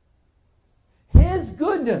 His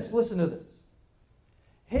goodness, listen to this.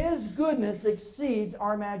 His goodness exceeds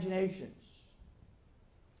our imaginations.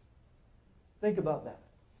 Think about that.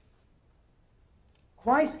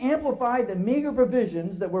 Christ amplified the meager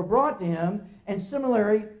provisions that were brought to him, and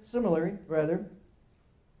similarly,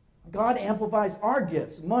 God amplifies our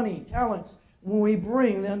gifts, money, talents, when we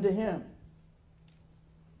bring them to him.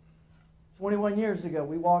 21 years ago,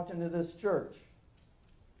 we walked into this church.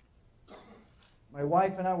 My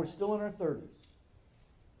wife and I were still in our 30s.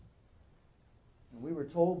 And we were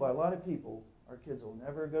told by a lot of people, our kids will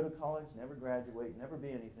never go to college, never graduate, never be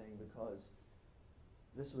anything, because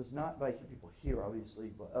this was not by people here,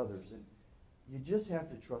 obviously, but others. And you just have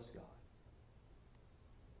to trust God.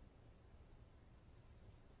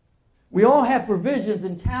 We all have provisions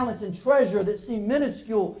and talents and treasure that seem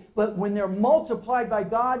minuscule, but when they're multiplied by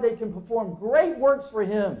God, they can perform great works for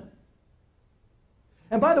him.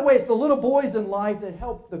 And by the way, it's the little boys in life that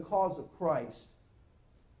help the cause of Christ,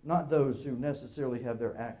 not those who necessarily have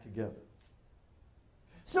their act together.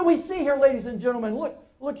 So we see here, ladies and gentlemen,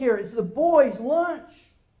 look here, it's the boys' lunch.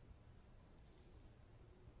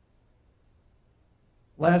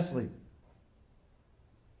 Lastly,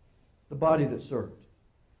 the body that served.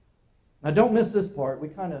 Now don't miss this part. We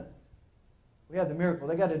have the miracle.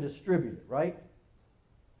 They got to distribute it, right?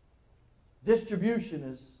 Distribution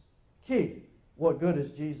is key. What good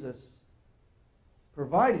is Jesus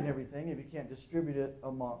providing everything if you can't distribute it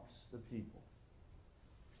amongst the people?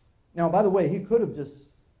 Now, by the way, he could have just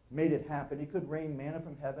made it happen. He could rain manna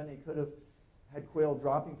from heaven. He could have had quail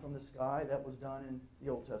dropping from the sky. That was done in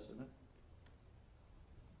the Old Testament.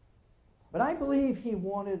 But I believe he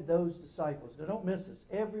wanted those disciples. Now, don't miss this.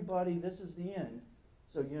 Everybody, this is the end,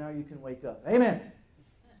 so you know you can wake up. Amen.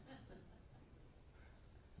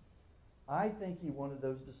 I think he wanted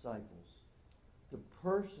those disciples to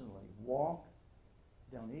personally walk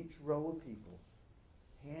down each row of people,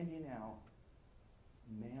 handing out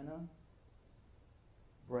manna,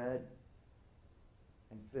 bread,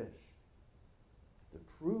 and fish to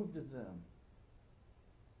prove to them,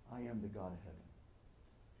 I am the God of heaven.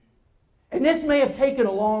 And this may have taken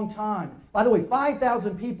a long time. By the way,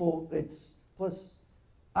 5,000 people, it's plus,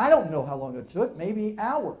 I don't know how long it took, maybe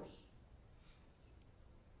hours.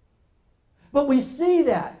 But we see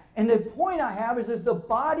that. And the point I have is the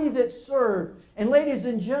body that served. And ladies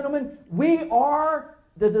and gentlemen, we are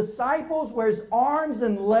the disciples where his arms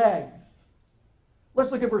and legs.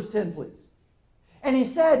 Let's look at verse 10, please. And he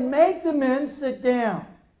said, make the men sit down.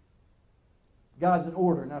 God's an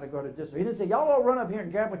order, not a guard of discipline. He didn't say, y'all all run up here and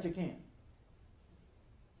grab what you can.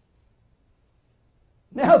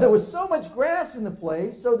 Now there was so much grass in the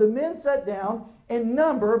place, so the men sat down in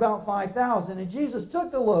number about 5,000. And Jesus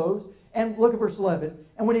took the loaves, and look at verse 11.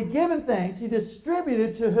 And when he had given thanks, he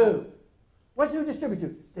distributed to who? What's he distribute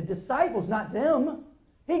to? The disciples, not them.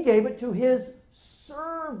 He gave it to his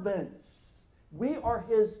servants. We are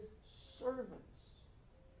his servants.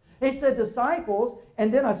 He said disciples,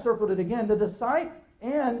 and then I circled it again, the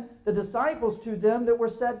disciples to them that were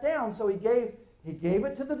set down. So he gave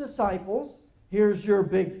it to the disciples. Here's your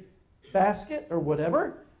big basket or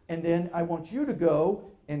whatever, and then I want you to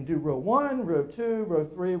go and do row 1, row 2, row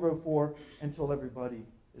 3, row 4, until everybody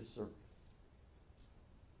is served.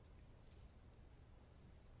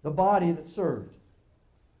 The body that served.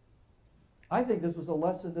 I think this was a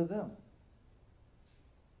lesson to them.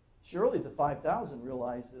 Surely the 5,000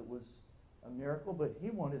 realized it was a miracle, but he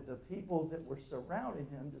wanted the people that were surrounding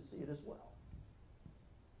him to see it as well.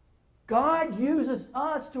 God uses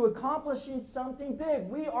us to accomplishing something big.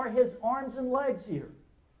 We are His arms and legs here.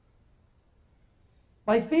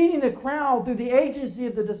 By feeding the crowd through the agency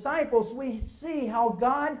of the disciples, we see how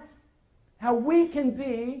we can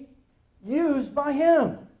be used by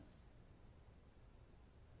Him.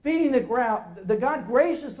 Feeding the crowd, the God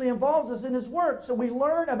graciously involves us in His work, so we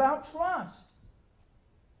learn about trust.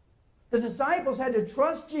 The disciples had to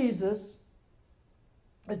trust Jesus,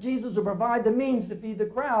 that Jesus would provide the means to feed the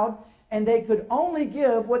crowd, and they could only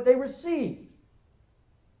give what they received.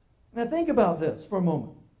 Now think about this for a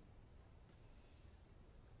moment.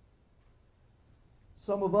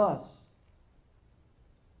 Some of us,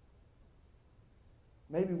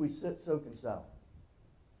 maybe we sit, soak, and sour.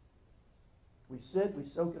 We sit, we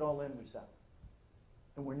soak it all in, we sour.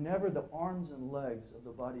 And we're never the arms and legs of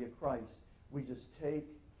the body of Christ. We just take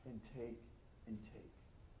and take and take.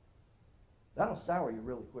 That'll sour you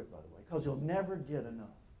really quick, by the way, because you'll never get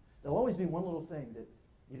enough. There'll always be one little thing that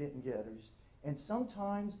you didn't get. And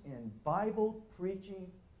sometimes in Bible preaching,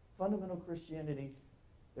 fundamental Christianity,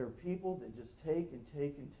 there are people that just take and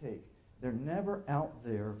take and take. They're never out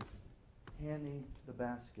there handing the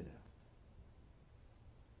basket out.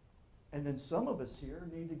 And then some of us here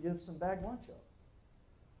need to give some bag lunch up.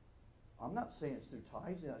 I'm not saying it's through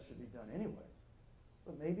tithes, that should be done anyway.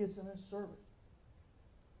 But maybe it's in a service.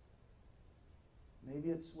 Maybe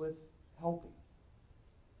it's with helping.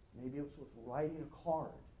 Maybe it's with writing a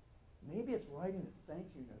card. Maybe it's writing a thank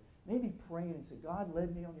you note. Maybe praying and say, God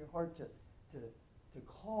led me on your heart to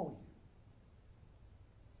call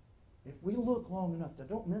you. If we look long enough, now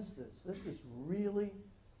don't miss this. This is really,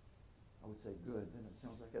 I would say good. Then it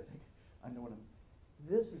sounds like I know what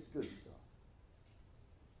this is good stuff.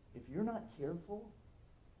 If you're not careful,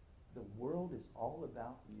 the world is all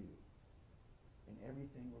about you. And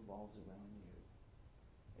everything revolves around you.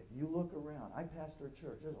 If you look around, I pastor a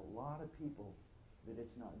church, there's a lot of people that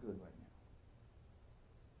it's not good right now.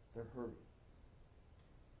 They're hurting.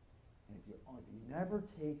 And if you never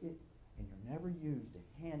take it and you're never used to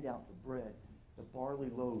hand out the bread, the barley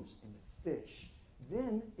loaves, and the fish,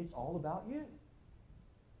 then it's all about you.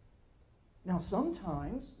 Now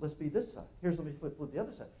sometimes, let's be this side. Let me flip the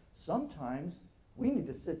other side. Sometimes we need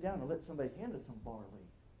to sit down and let somebody hand us some barley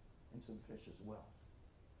and some fish as well.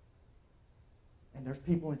 And there's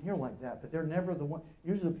people in here like that, but they're never the one.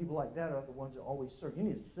 Usually the people like that are the ones that always serve. You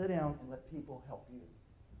need to sit down and let people help you.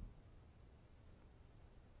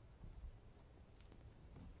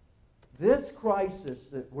 This crisis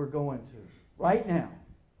that we're going to right now,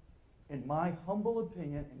 in my humble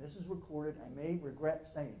opinion, and this is recorded, I may regret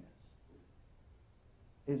saying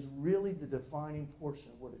this, is really the defining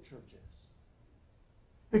portion of what a church is.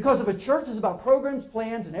 Because if a church is about programs,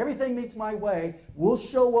 plans, and everything meets my way, we'll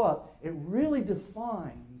show up. It really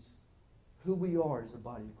defines who we are as a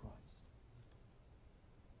body of Christ.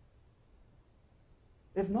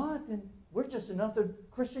 If not, then we're just another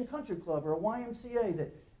Christian country club or a YMCA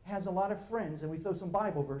that has a lot of friends and we throw some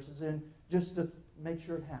Bible verses in just to make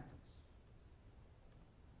sure it happens.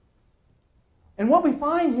 And what we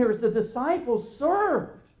find here is the disciples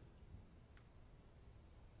served.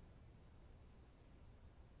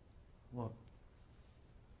 Look,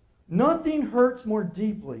 nothing hurts more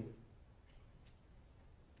deeply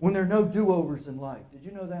when there are no do-overs in life. Did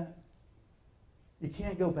you know that? You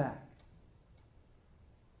can't go back.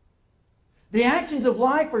 The actions of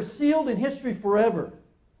life are sealed in history forever.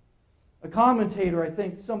 A commentator, I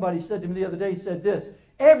think somebody said to me the other day, said this: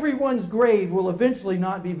 everyone's grave will eventually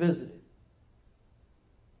not be visited.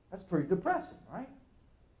 That's pretty depressing, right?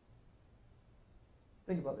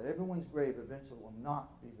 Think about that. Everyone's grave eventually will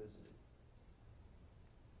not be visited.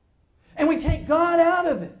 And we take God out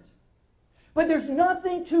of it. But there's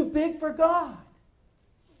nothing too big for God.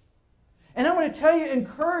 And I want to tell you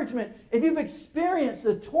encouragement. If you've experienced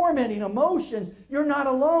the tormenting emotions, you're not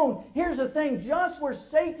alone. Here's the thing. Just where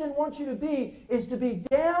Satan wants you to be is to be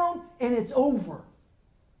down and it's over.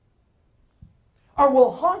 Or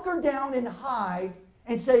we'll hunker down and hide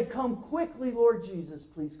and say, come quickly, Lord Jesus,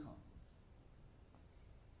 please come.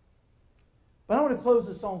 But I want to close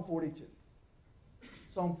with Psalm 42.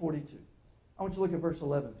 Psalm 42. I want you to look at verse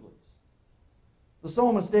 11, please. The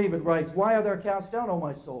psalmist David writes, why art thou cast down, O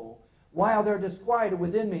my soul? Why art thou disquieted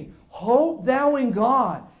within me? Hope thou in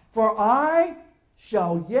God, for I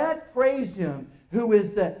shall yet praise him, who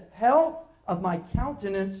is the health of my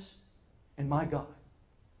countenance and my God.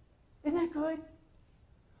 Isn't that good?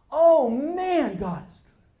 Oh man, God is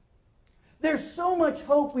good. There's so much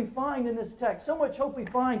hope we find in this text, so much hope we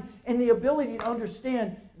find in the ability to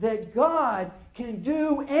understand that God can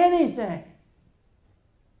do anything.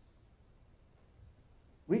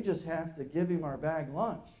 We just have to give him our bag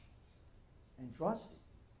lunch and trusting.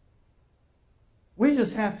 We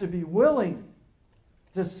just have to be willing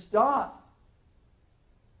to stop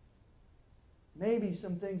maybe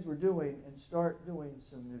some things we're doing and start doing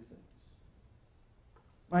some new things.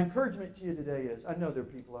 My encouragement to you today is, I know there are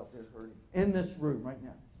people out there hurting in this room right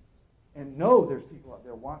now, and know there's people out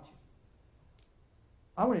there watching.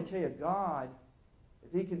 I want to tell you, God,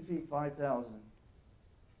 if He can feed 5,000,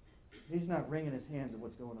 He's not wringing His hands at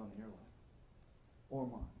what's going on in your life or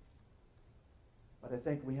mine. But I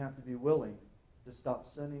think we have to be willing to stop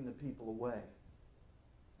sending the people away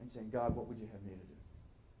and saying, God, what would you have me to do?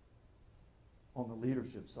 On the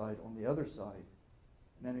leadership side, on the other side,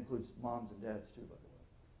 and that includes moms and dads too, by the way.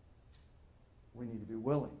 We need to be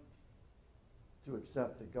willing to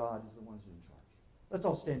accept that God is the one who's in charge. Let's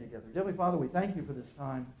all stand together. Heavenly Father, we thank you for this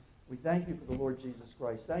time. We thank you for the Lord Jesus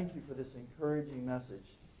Christ. Thank you for this encouraging message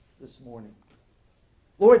this morning.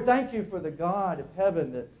 Lord, thank you for the God of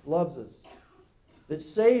heaven that loves us, that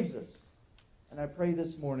saves us. And I pray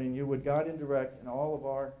this morning you would guide and direct in all of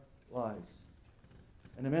our lives.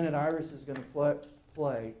 In a minute, Iris is going to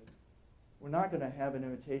play. We're not going to have an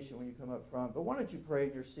invitation when you come up front, but why don't you pray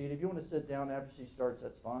in your seat? If you want to sit down after she starts,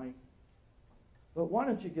 that's fine. But why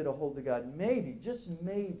don't you get a hold of God? Maybe, just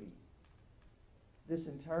maybe, this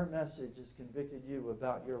entire message has convicted you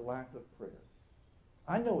about your lack of prayer.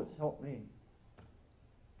 I know it's helped me.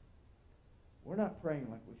 We're not praying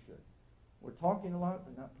like we should. We're talking a lot,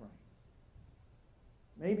 but not praying.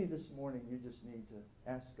 Maybe this morning you just need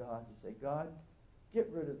to ask God to say, God, get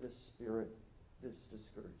rid of this spirit that's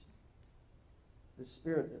discouraged me. This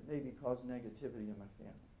spirit that maybe caused negativity in my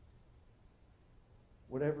family.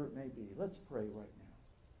 Whatever it may be. Let's pray right now.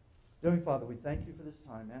 Heavenly Father, we thank you for this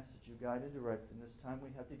time. Ask that you guide and direct in this time we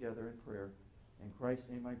have together in prayer. In Christ's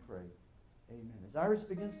name I pray. Amen. As Iris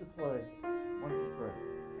begins to play, why don't you pray?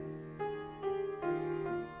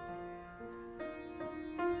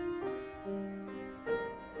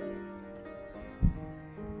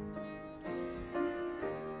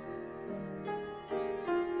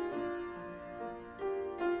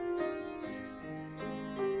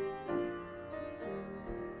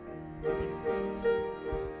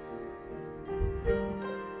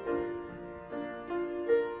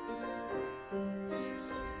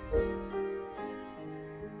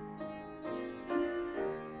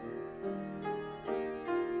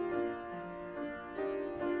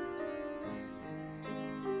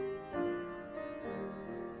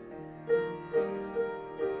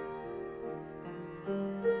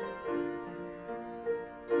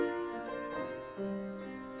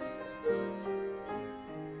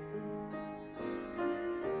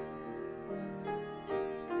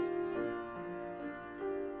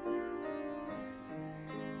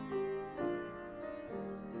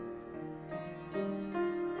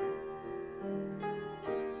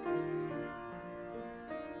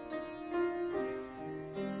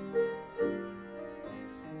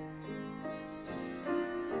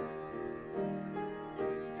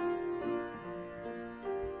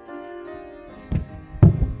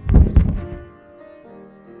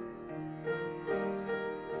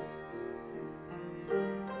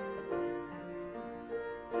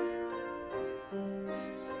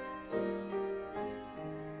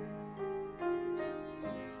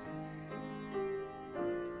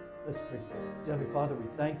 Let's pray. Heavenly Father, we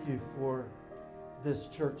thank you for this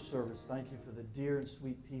church service. Thank you for the dear and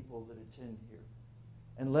sweet people that attend here.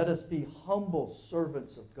 And let us be humble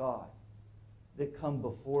servants of God that come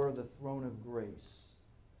before the throne of grace.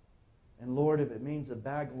 And Lord, if it means a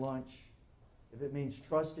bag lunch, if it means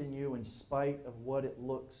trusting you in spite of what it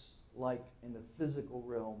looks like in the physical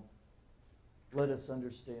realm, let us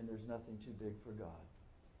understand there's nothing too big for God.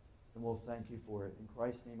 And we'll thank you for it. In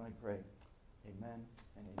Christ's name I pray. Amen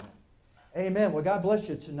and amen. Amen. Well, God bless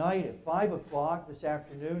you tonight at 5 o'clock this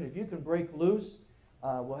afternoon. If you can break loose,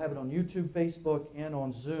 we'll have it on YouTube, Facebook, and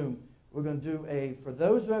on Zoom. We're going to do for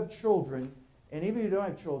those who have children, and even if you don't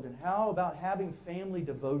have children, how about having family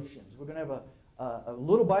devotions? We're going to have a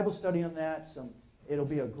little Bible study on that. It'll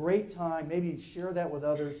be a great time. Maybe share that with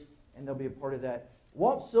others, and they'll be a part of that.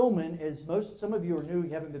 Walt Silman, some of you are new,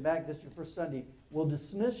 you haven't been back, this is your first Sunday, will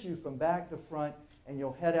dismiss you from back to front, and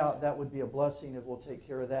you'll head out. That would be a blessing if we'll take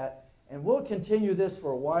care of that. And we'll continue this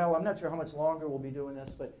for a while. I'm not sure how much longer we'll be doing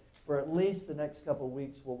this, but for at least the next couple of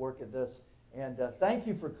weeks, we'll work at this. And thank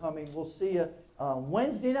you for coming. We'll see you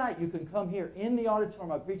Wednesday night. You can come here in the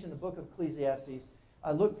auditorium. I'm preaching the book of Ecclesiastes.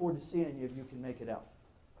 I look forward to seeing you if you can make it out.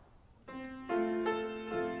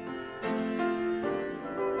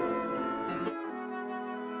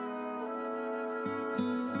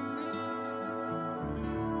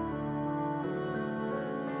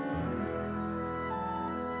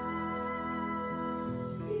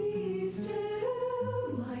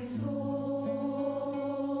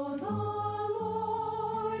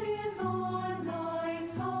 on